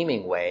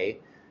redeeming way,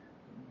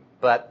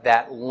 but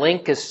that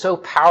link is so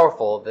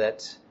powerful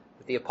that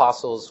the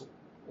apostles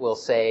will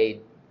say,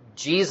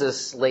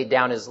 Jesus laid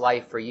down his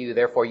life for you,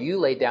 therefore you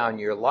lay down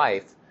your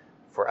life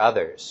for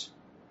others.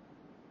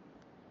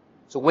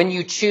 So when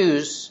you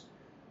choose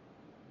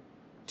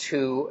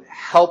to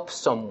help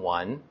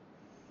someone,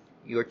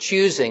 you're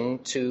choosing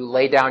to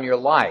lay down your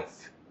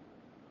life.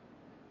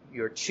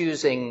 You're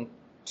choosing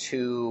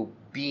to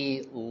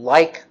be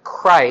like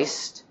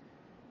Christ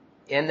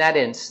in that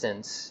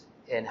instance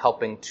in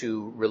helping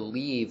to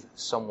relieve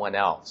someone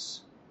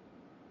else.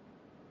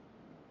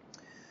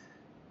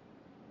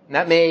 And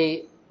that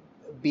may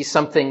be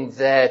something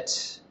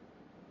that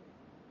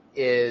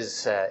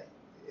is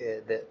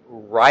that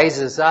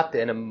rises up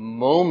in a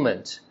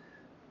moment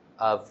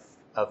of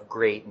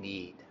great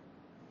need,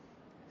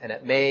 and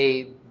it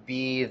may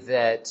be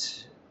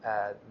that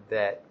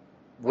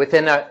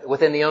within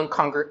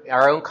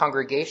our own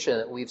congregation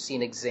that we've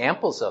seen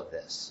examples of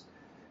this.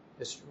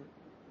 Just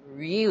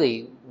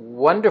really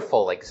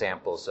wonderful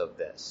examples of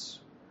this,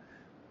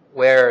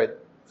 where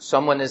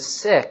someone is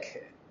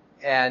sick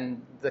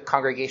and the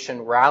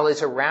congregation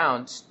rallies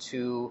around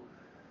to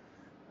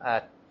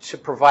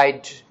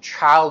provide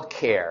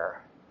childcare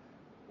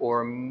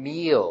or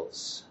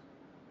meals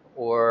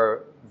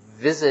or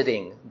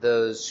visiting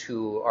those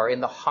who are in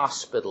the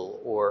hospital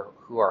or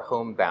who are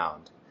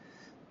homebound.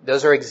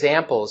 Those are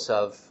examples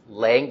of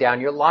laying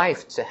down your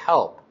life to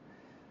help.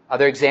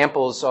 Other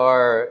examples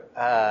are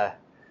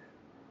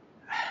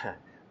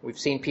we've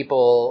seen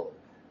people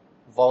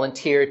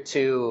volunteer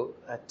to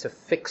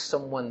fix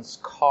someone's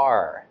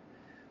car,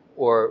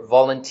 or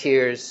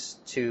volunteers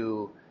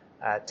to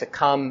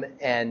come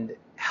and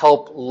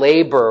help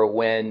labor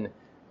when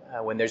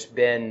there's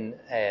been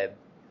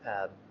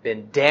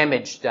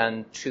damage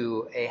done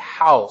to a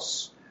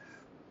house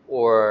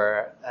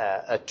or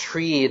a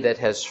tree that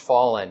has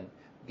fallen.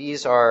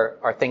 These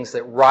are things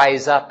that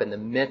rise up in the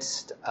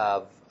midst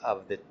of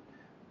the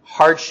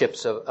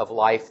hardships of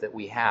life that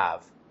we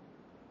have.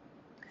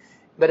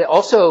 But it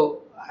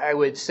also, I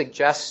would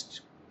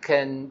suggest,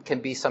 can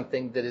be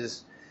something that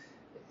is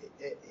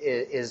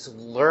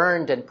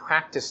learned and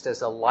practiced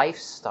as a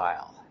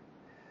lifestyle.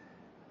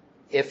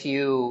 If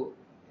you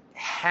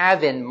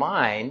have in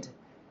mind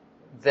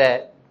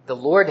that the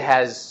Lord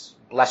has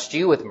blessed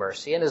you with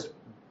mercy and has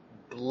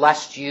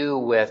blessed you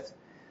with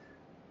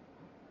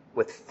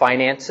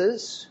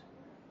finances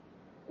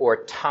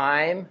or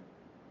time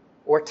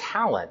or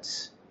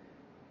talents,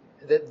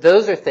 that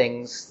those are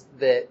things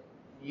that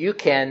you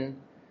can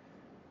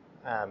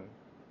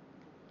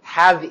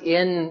have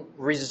in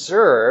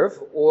reserve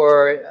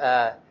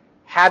or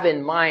have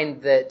in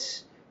mind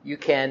that you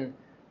can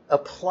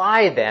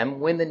apply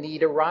them when the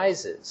need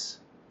arises.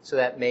 So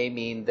that may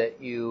mean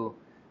that you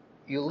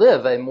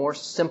live a more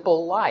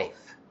simple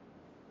life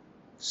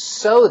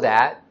so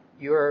that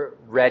you're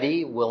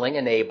ready, willing,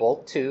 and able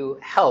to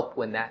help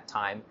when that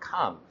time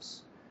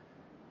comes.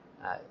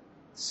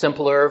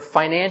 Simpler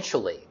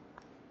financially.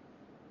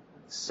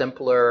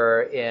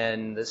 Simpler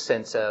in the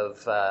sense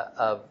of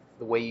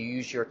the way you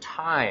use your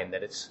time,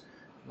 that it's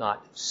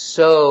not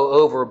so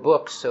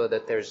overbooked so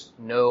that there's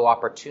no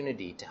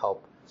opportunity to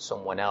help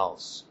someone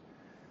else.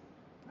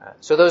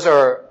 So those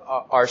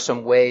are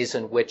some ways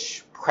in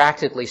which,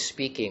 practically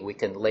speaking, we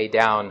can lay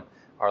down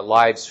our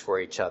lives for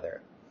each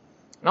other.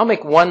 And I'll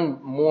make one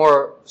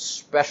more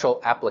special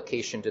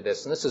application to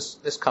this, and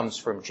this comes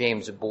from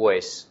James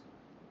Boyce.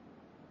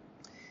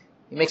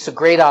 He makes a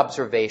great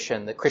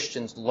observation that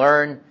Christians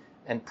learn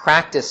and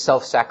practice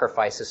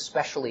self-sacrifice,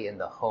 especially in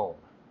the home,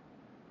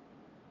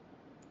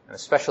 and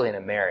especially in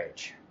a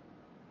marriage.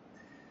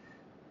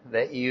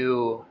 That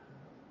you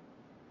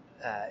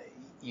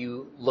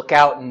look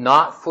out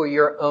not for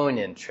your own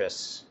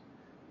interests,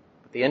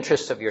 but the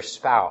interests of your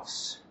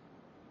spouse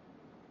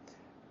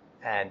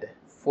and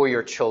for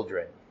your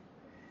children.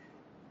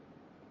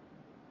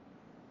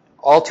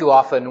 All too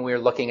often we're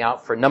looking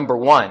out for number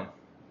one.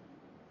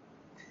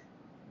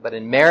 But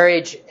in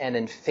marriage and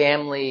in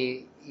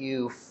family,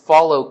 you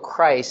follow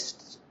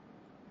Christ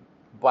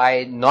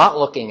by not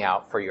looking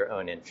out for your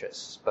own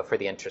interests, but for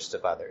the interests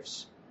of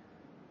others.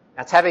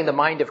 That's having the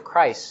mind of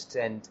Christ,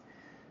 and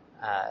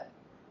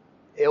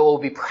it will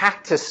be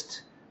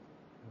practiced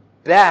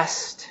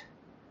best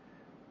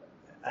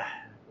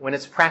when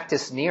it's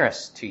practiced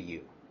nearest to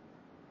you.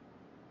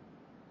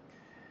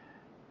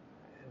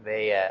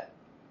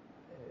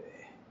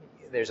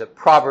 There's a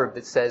proverb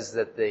that says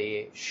that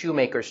the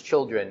shoemaker's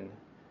children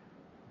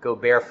go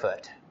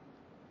barefoot.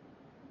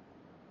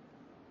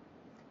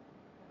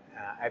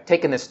 I've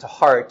taken this to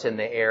heart in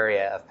the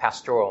area of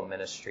pastoral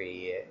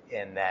ministry,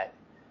 in that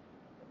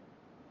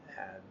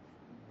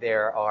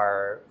there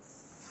are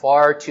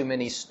far too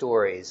many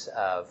stories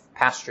of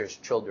pastors'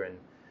 children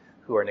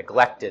who are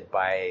neglected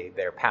by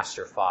their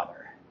pastor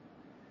father.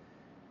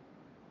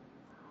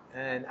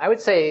 And I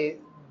would say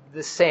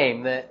the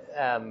same, that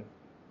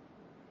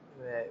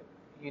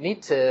you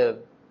need to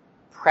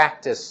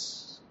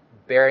practice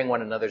bearing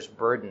one another's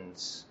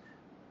burdens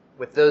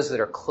with those that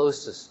are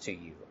closest to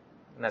you.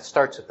 And that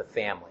starts with the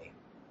family.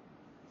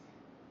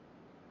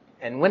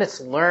 And when it's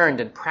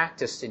learned and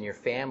practiced in your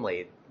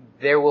family,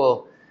 there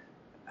will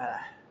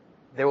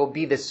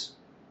be this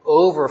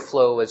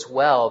overflow as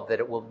well, that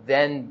it will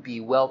then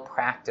be well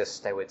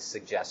practiced, I would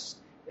suggest,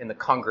 in the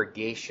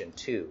congregation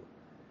too.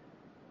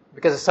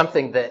 Because it's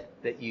something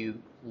that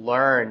you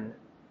learn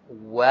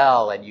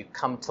well and you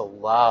come to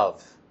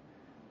love,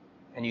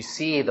 and you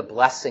see the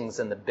blessings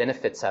and the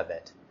benefits of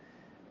it.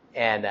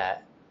 And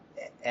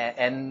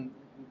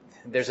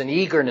there's an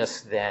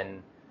eagerness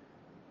then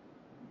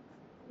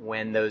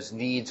when those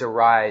needs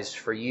arise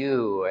for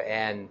you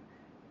and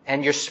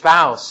your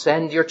spouse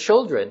and your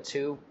children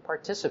to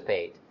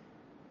participate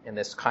in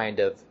this kind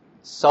of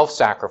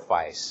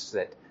self-sacrifice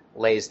that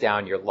lays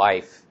down your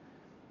life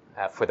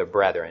for the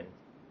brethren.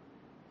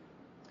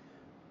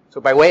 So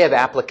by way of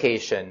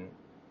application,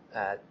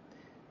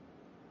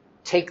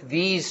 take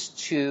these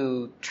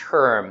two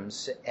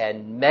terms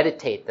and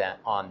meditate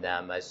on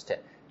them as to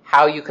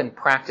how you can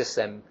practice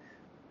them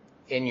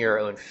in your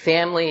own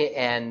family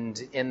and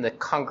in the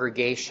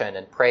congregation,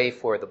 and pray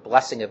for the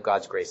blessing of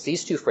God's grace.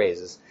 These two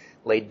phrases: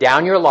 lay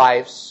down your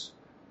lives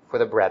for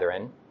the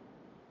brethren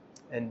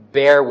and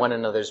bear one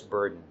another's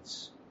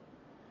burdens.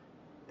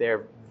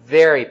 They're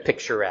very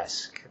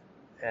picturesque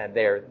and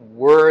they're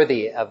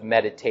worthy of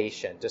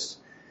meditation. Just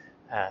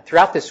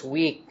throughout this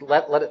week,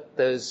 let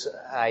those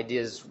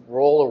ideas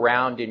roll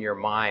around in your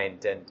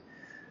mind, and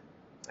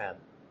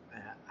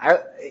I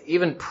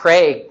even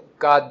pray,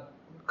 God,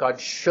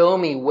 show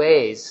me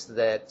ways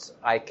that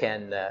I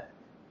can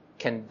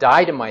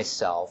die to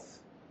myself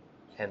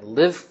and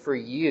live for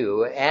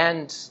you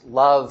and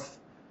love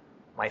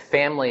my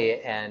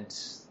family and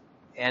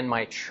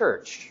my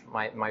church,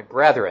 my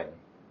brethren,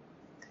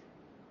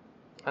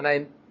 And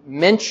I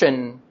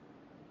mention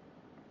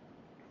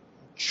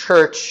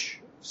church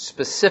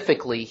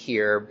specifically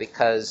here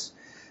because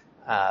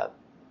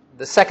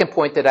the second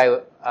point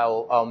that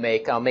I'll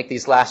make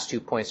these last 2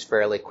 points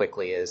fairly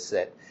quickly, is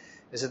that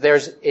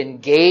there's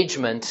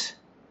engagement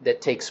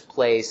that takes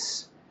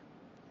place,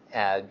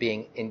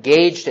 being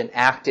engaged and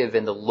active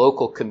in the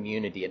local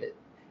community.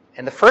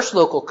 And the first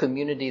local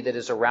community that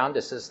is around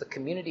us is the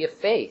community of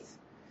faith.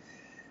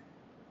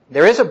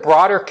 There is a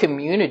broader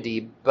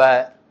community,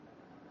 but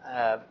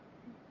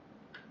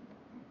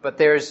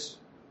there's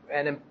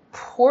an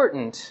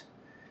important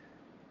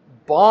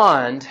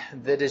bond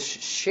that is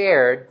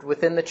shared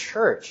within the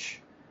church.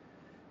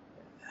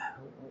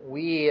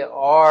 We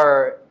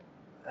are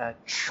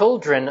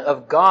children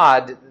of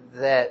God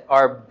that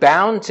are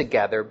bound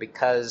together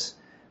because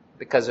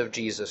of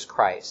Jesus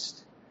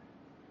Christ.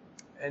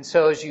 And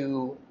so as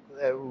you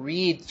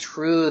read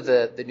through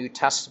the New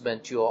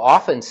Testament, you'll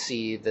often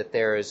see that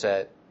there's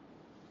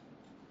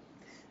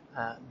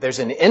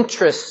an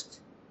interest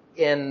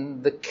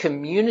in the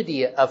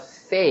community of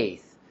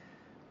faith,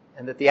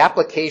 and that the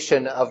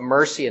application of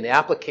mercy and the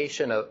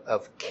application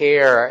of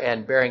care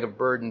and bearing of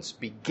burdens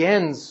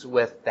begins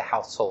with the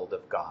household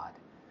of God.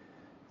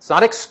 It's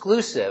not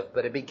exclusive,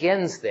 but it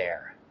begins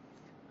there.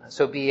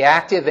 So be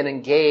active and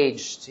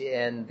engaged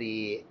in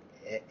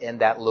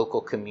that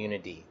local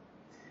community.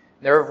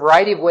 There are a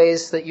variety of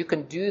ways that you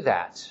can do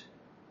that.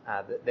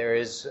 There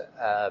is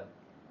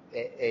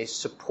a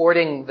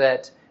supporting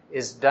that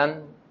is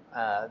done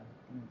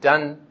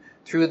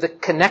through the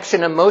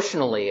connection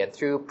emotionally and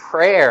through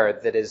prayer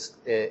that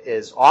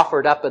is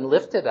offered up and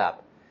lifted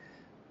up.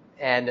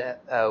 And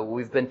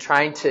we've been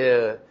trying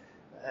to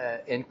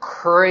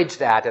encourage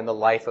that in the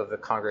life of the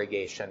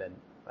congregation. And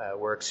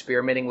we're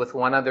experimenting with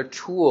one other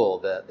tool,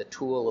 the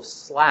tool of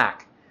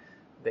Slack,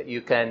 that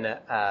you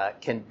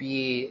can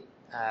be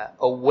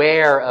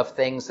aware of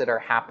things that are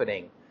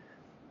happening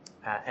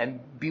and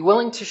be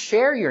willing to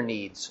share your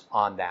needs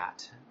on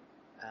that.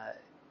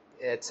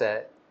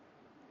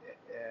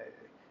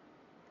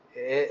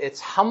 It's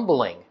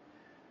humbling,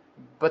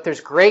 but there's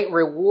great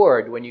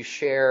reward when you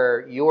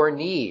share your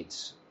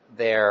needs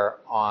there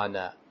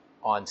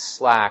on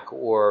Slack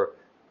or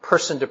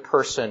person to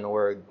person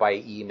or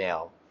by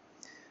email.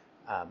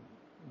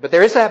 But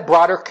there is that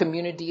broader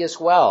community as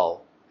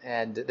well,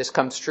 and this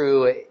comes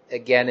true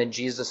again in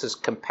Jesus'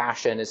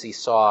 compassion as he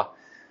saw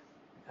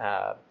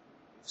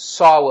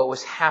what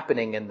was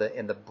happening in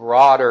the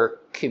broader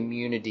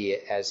community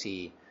as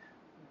he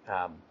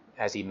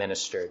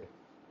ministered.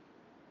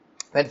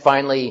 And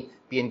finally,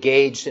 be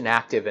engaged and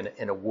active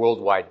in a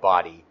worldwide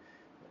body.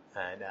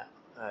 And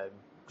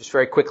just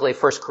very quickly,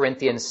 1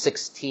 Corinthians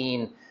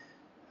 16,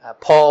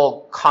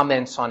 Paul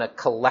comments on a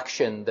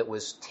collection that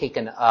was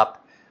taken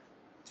up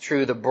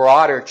through the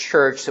broader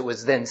church that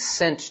was then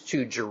sent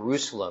to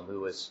Jerusalem, who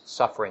was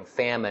suffering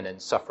famine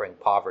and suffering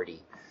poverty.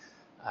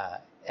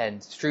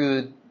 And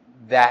through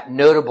that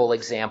notable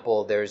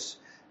example, there's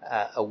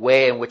a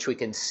way in which we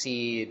can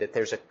see that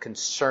there's a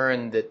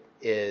concern that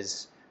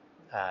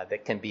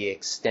can be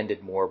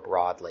extended more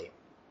broadly.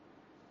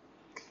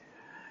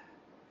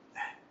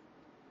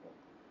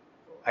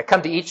 I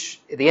come to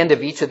the end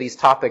of each of these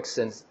topics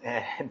and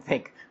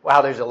think,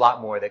 wow, there's a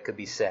lot more that could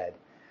be said.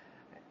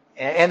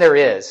 And there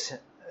is.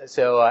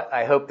 So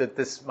I hope that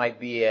this might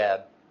be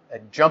a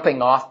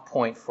jumping off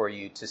point for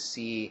you to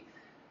see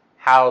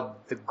how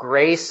the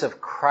grace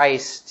of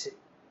Christ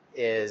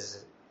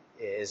is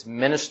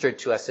ministered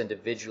to us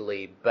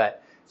individually,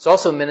 but it's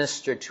also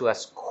ministered to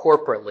us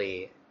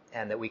corporately,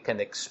 and that we can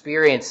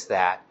experience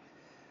that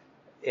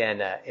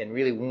in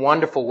really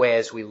wonderful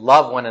ways as we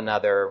love one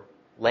another,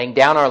 laying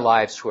down our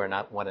lives for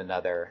one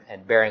another,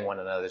 and bearing one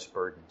another's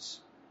burdens.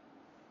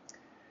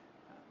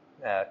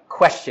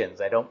 Questions.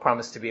 I don't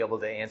promise to be able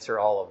to answer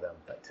all of them,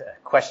 but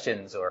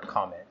questions or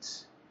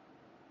comments.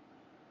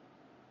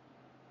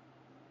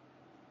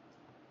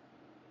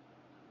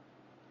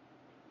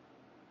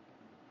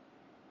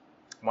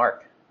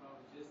 Mark. I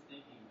was just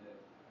thinking that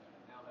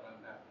now that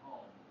I'm back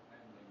home, I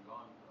haven't been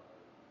gone for a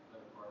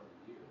better part of a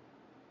year.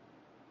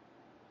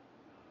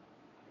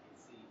 I can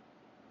see,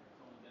 it's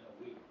only been a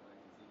week, but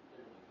I can see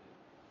clearly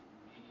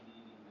that me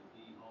needing to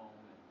be home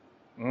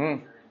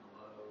and sharing the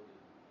load,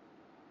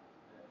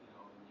 and that,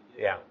 when you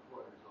get the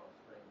quarters all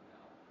straightened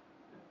out,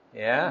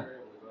 Yeah.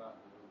 you're able to go out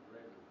into the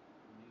greater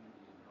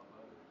community and help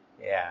others.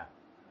 Yeah.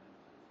 And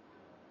it's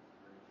just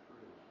very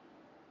true.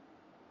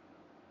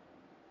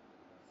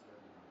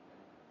 Serving our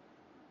family.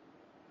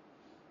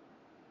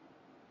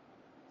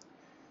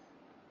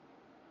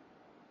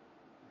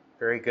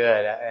 Very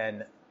good.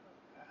 And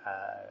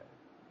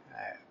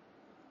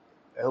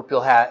I hope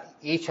you'll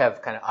each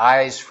have kind of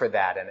eyes for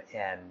that,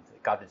 and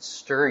God would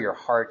stir your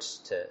hearts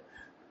to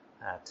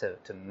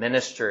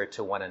minister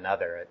to one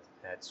another.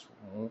 That's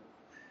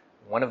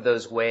one of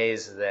those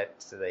ways that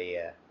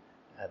the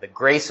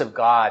grace of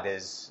God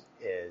is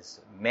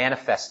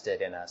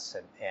manifested in us,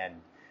 and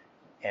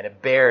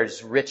it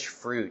bears rich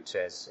fruit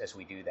as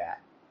we do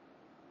that.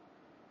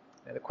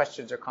 Any other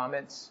questions or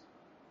comments?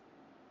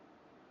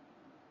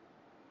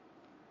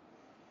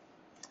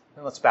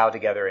 And let's bow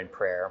together in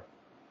prayer.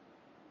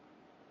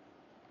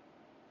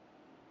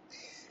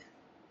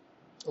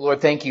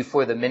 Lord, thank you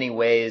for the many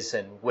ways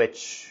in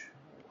which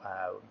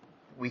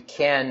we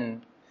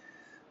can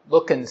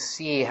look and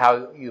see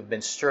how you've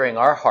been stirring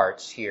our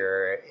hearts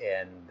here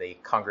in the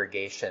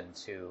congregation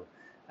to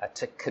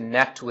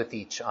connect with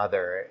each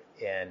other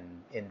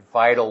in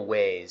vital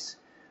ways,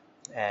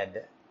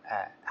 and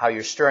how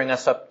you're stirring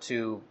us up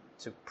to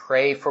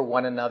pray for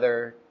one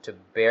another, to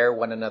bear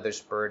one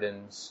another's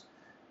burdens,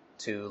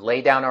 to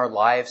lay down our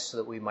lives so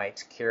that we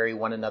might carry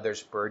one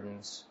another's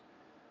burdens.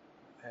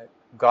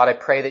 God, I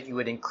pray that you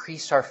would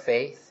increase our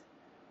faith.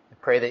 I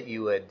pray that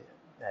you would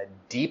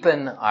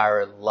deepen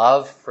our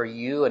love for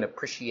you and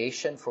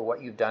appreciation for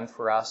what you've done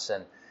for us,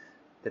 and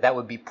that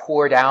would be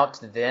poured out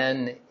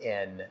then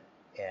in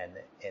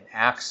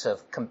acts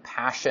of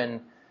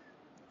compassion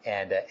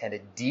and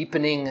a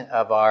deepening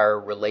of our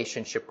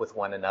relationship with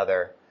one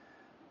another.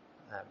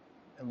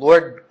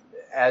 Lord,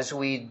 as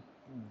we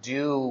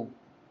do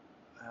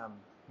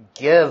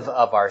give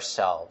of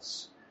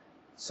ourselves,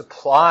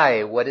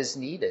 supply what is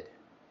needed.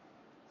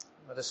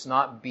 Let us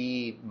not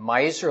be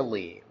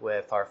miserly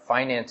with our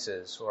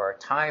finances or our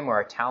time or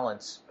our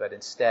talents, but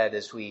instead,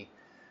 as we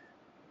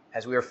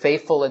are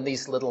faithful in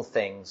these little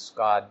things,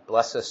 God,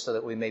 bless us so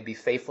that we may be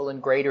faithful in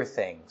greater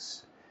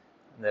things,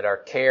 and that our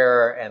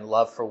care and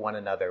love for one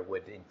another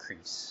would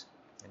increase.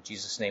 In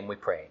Jesus' name we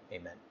pray.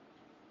 Amen.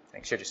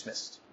 Thanks. You're dismissed.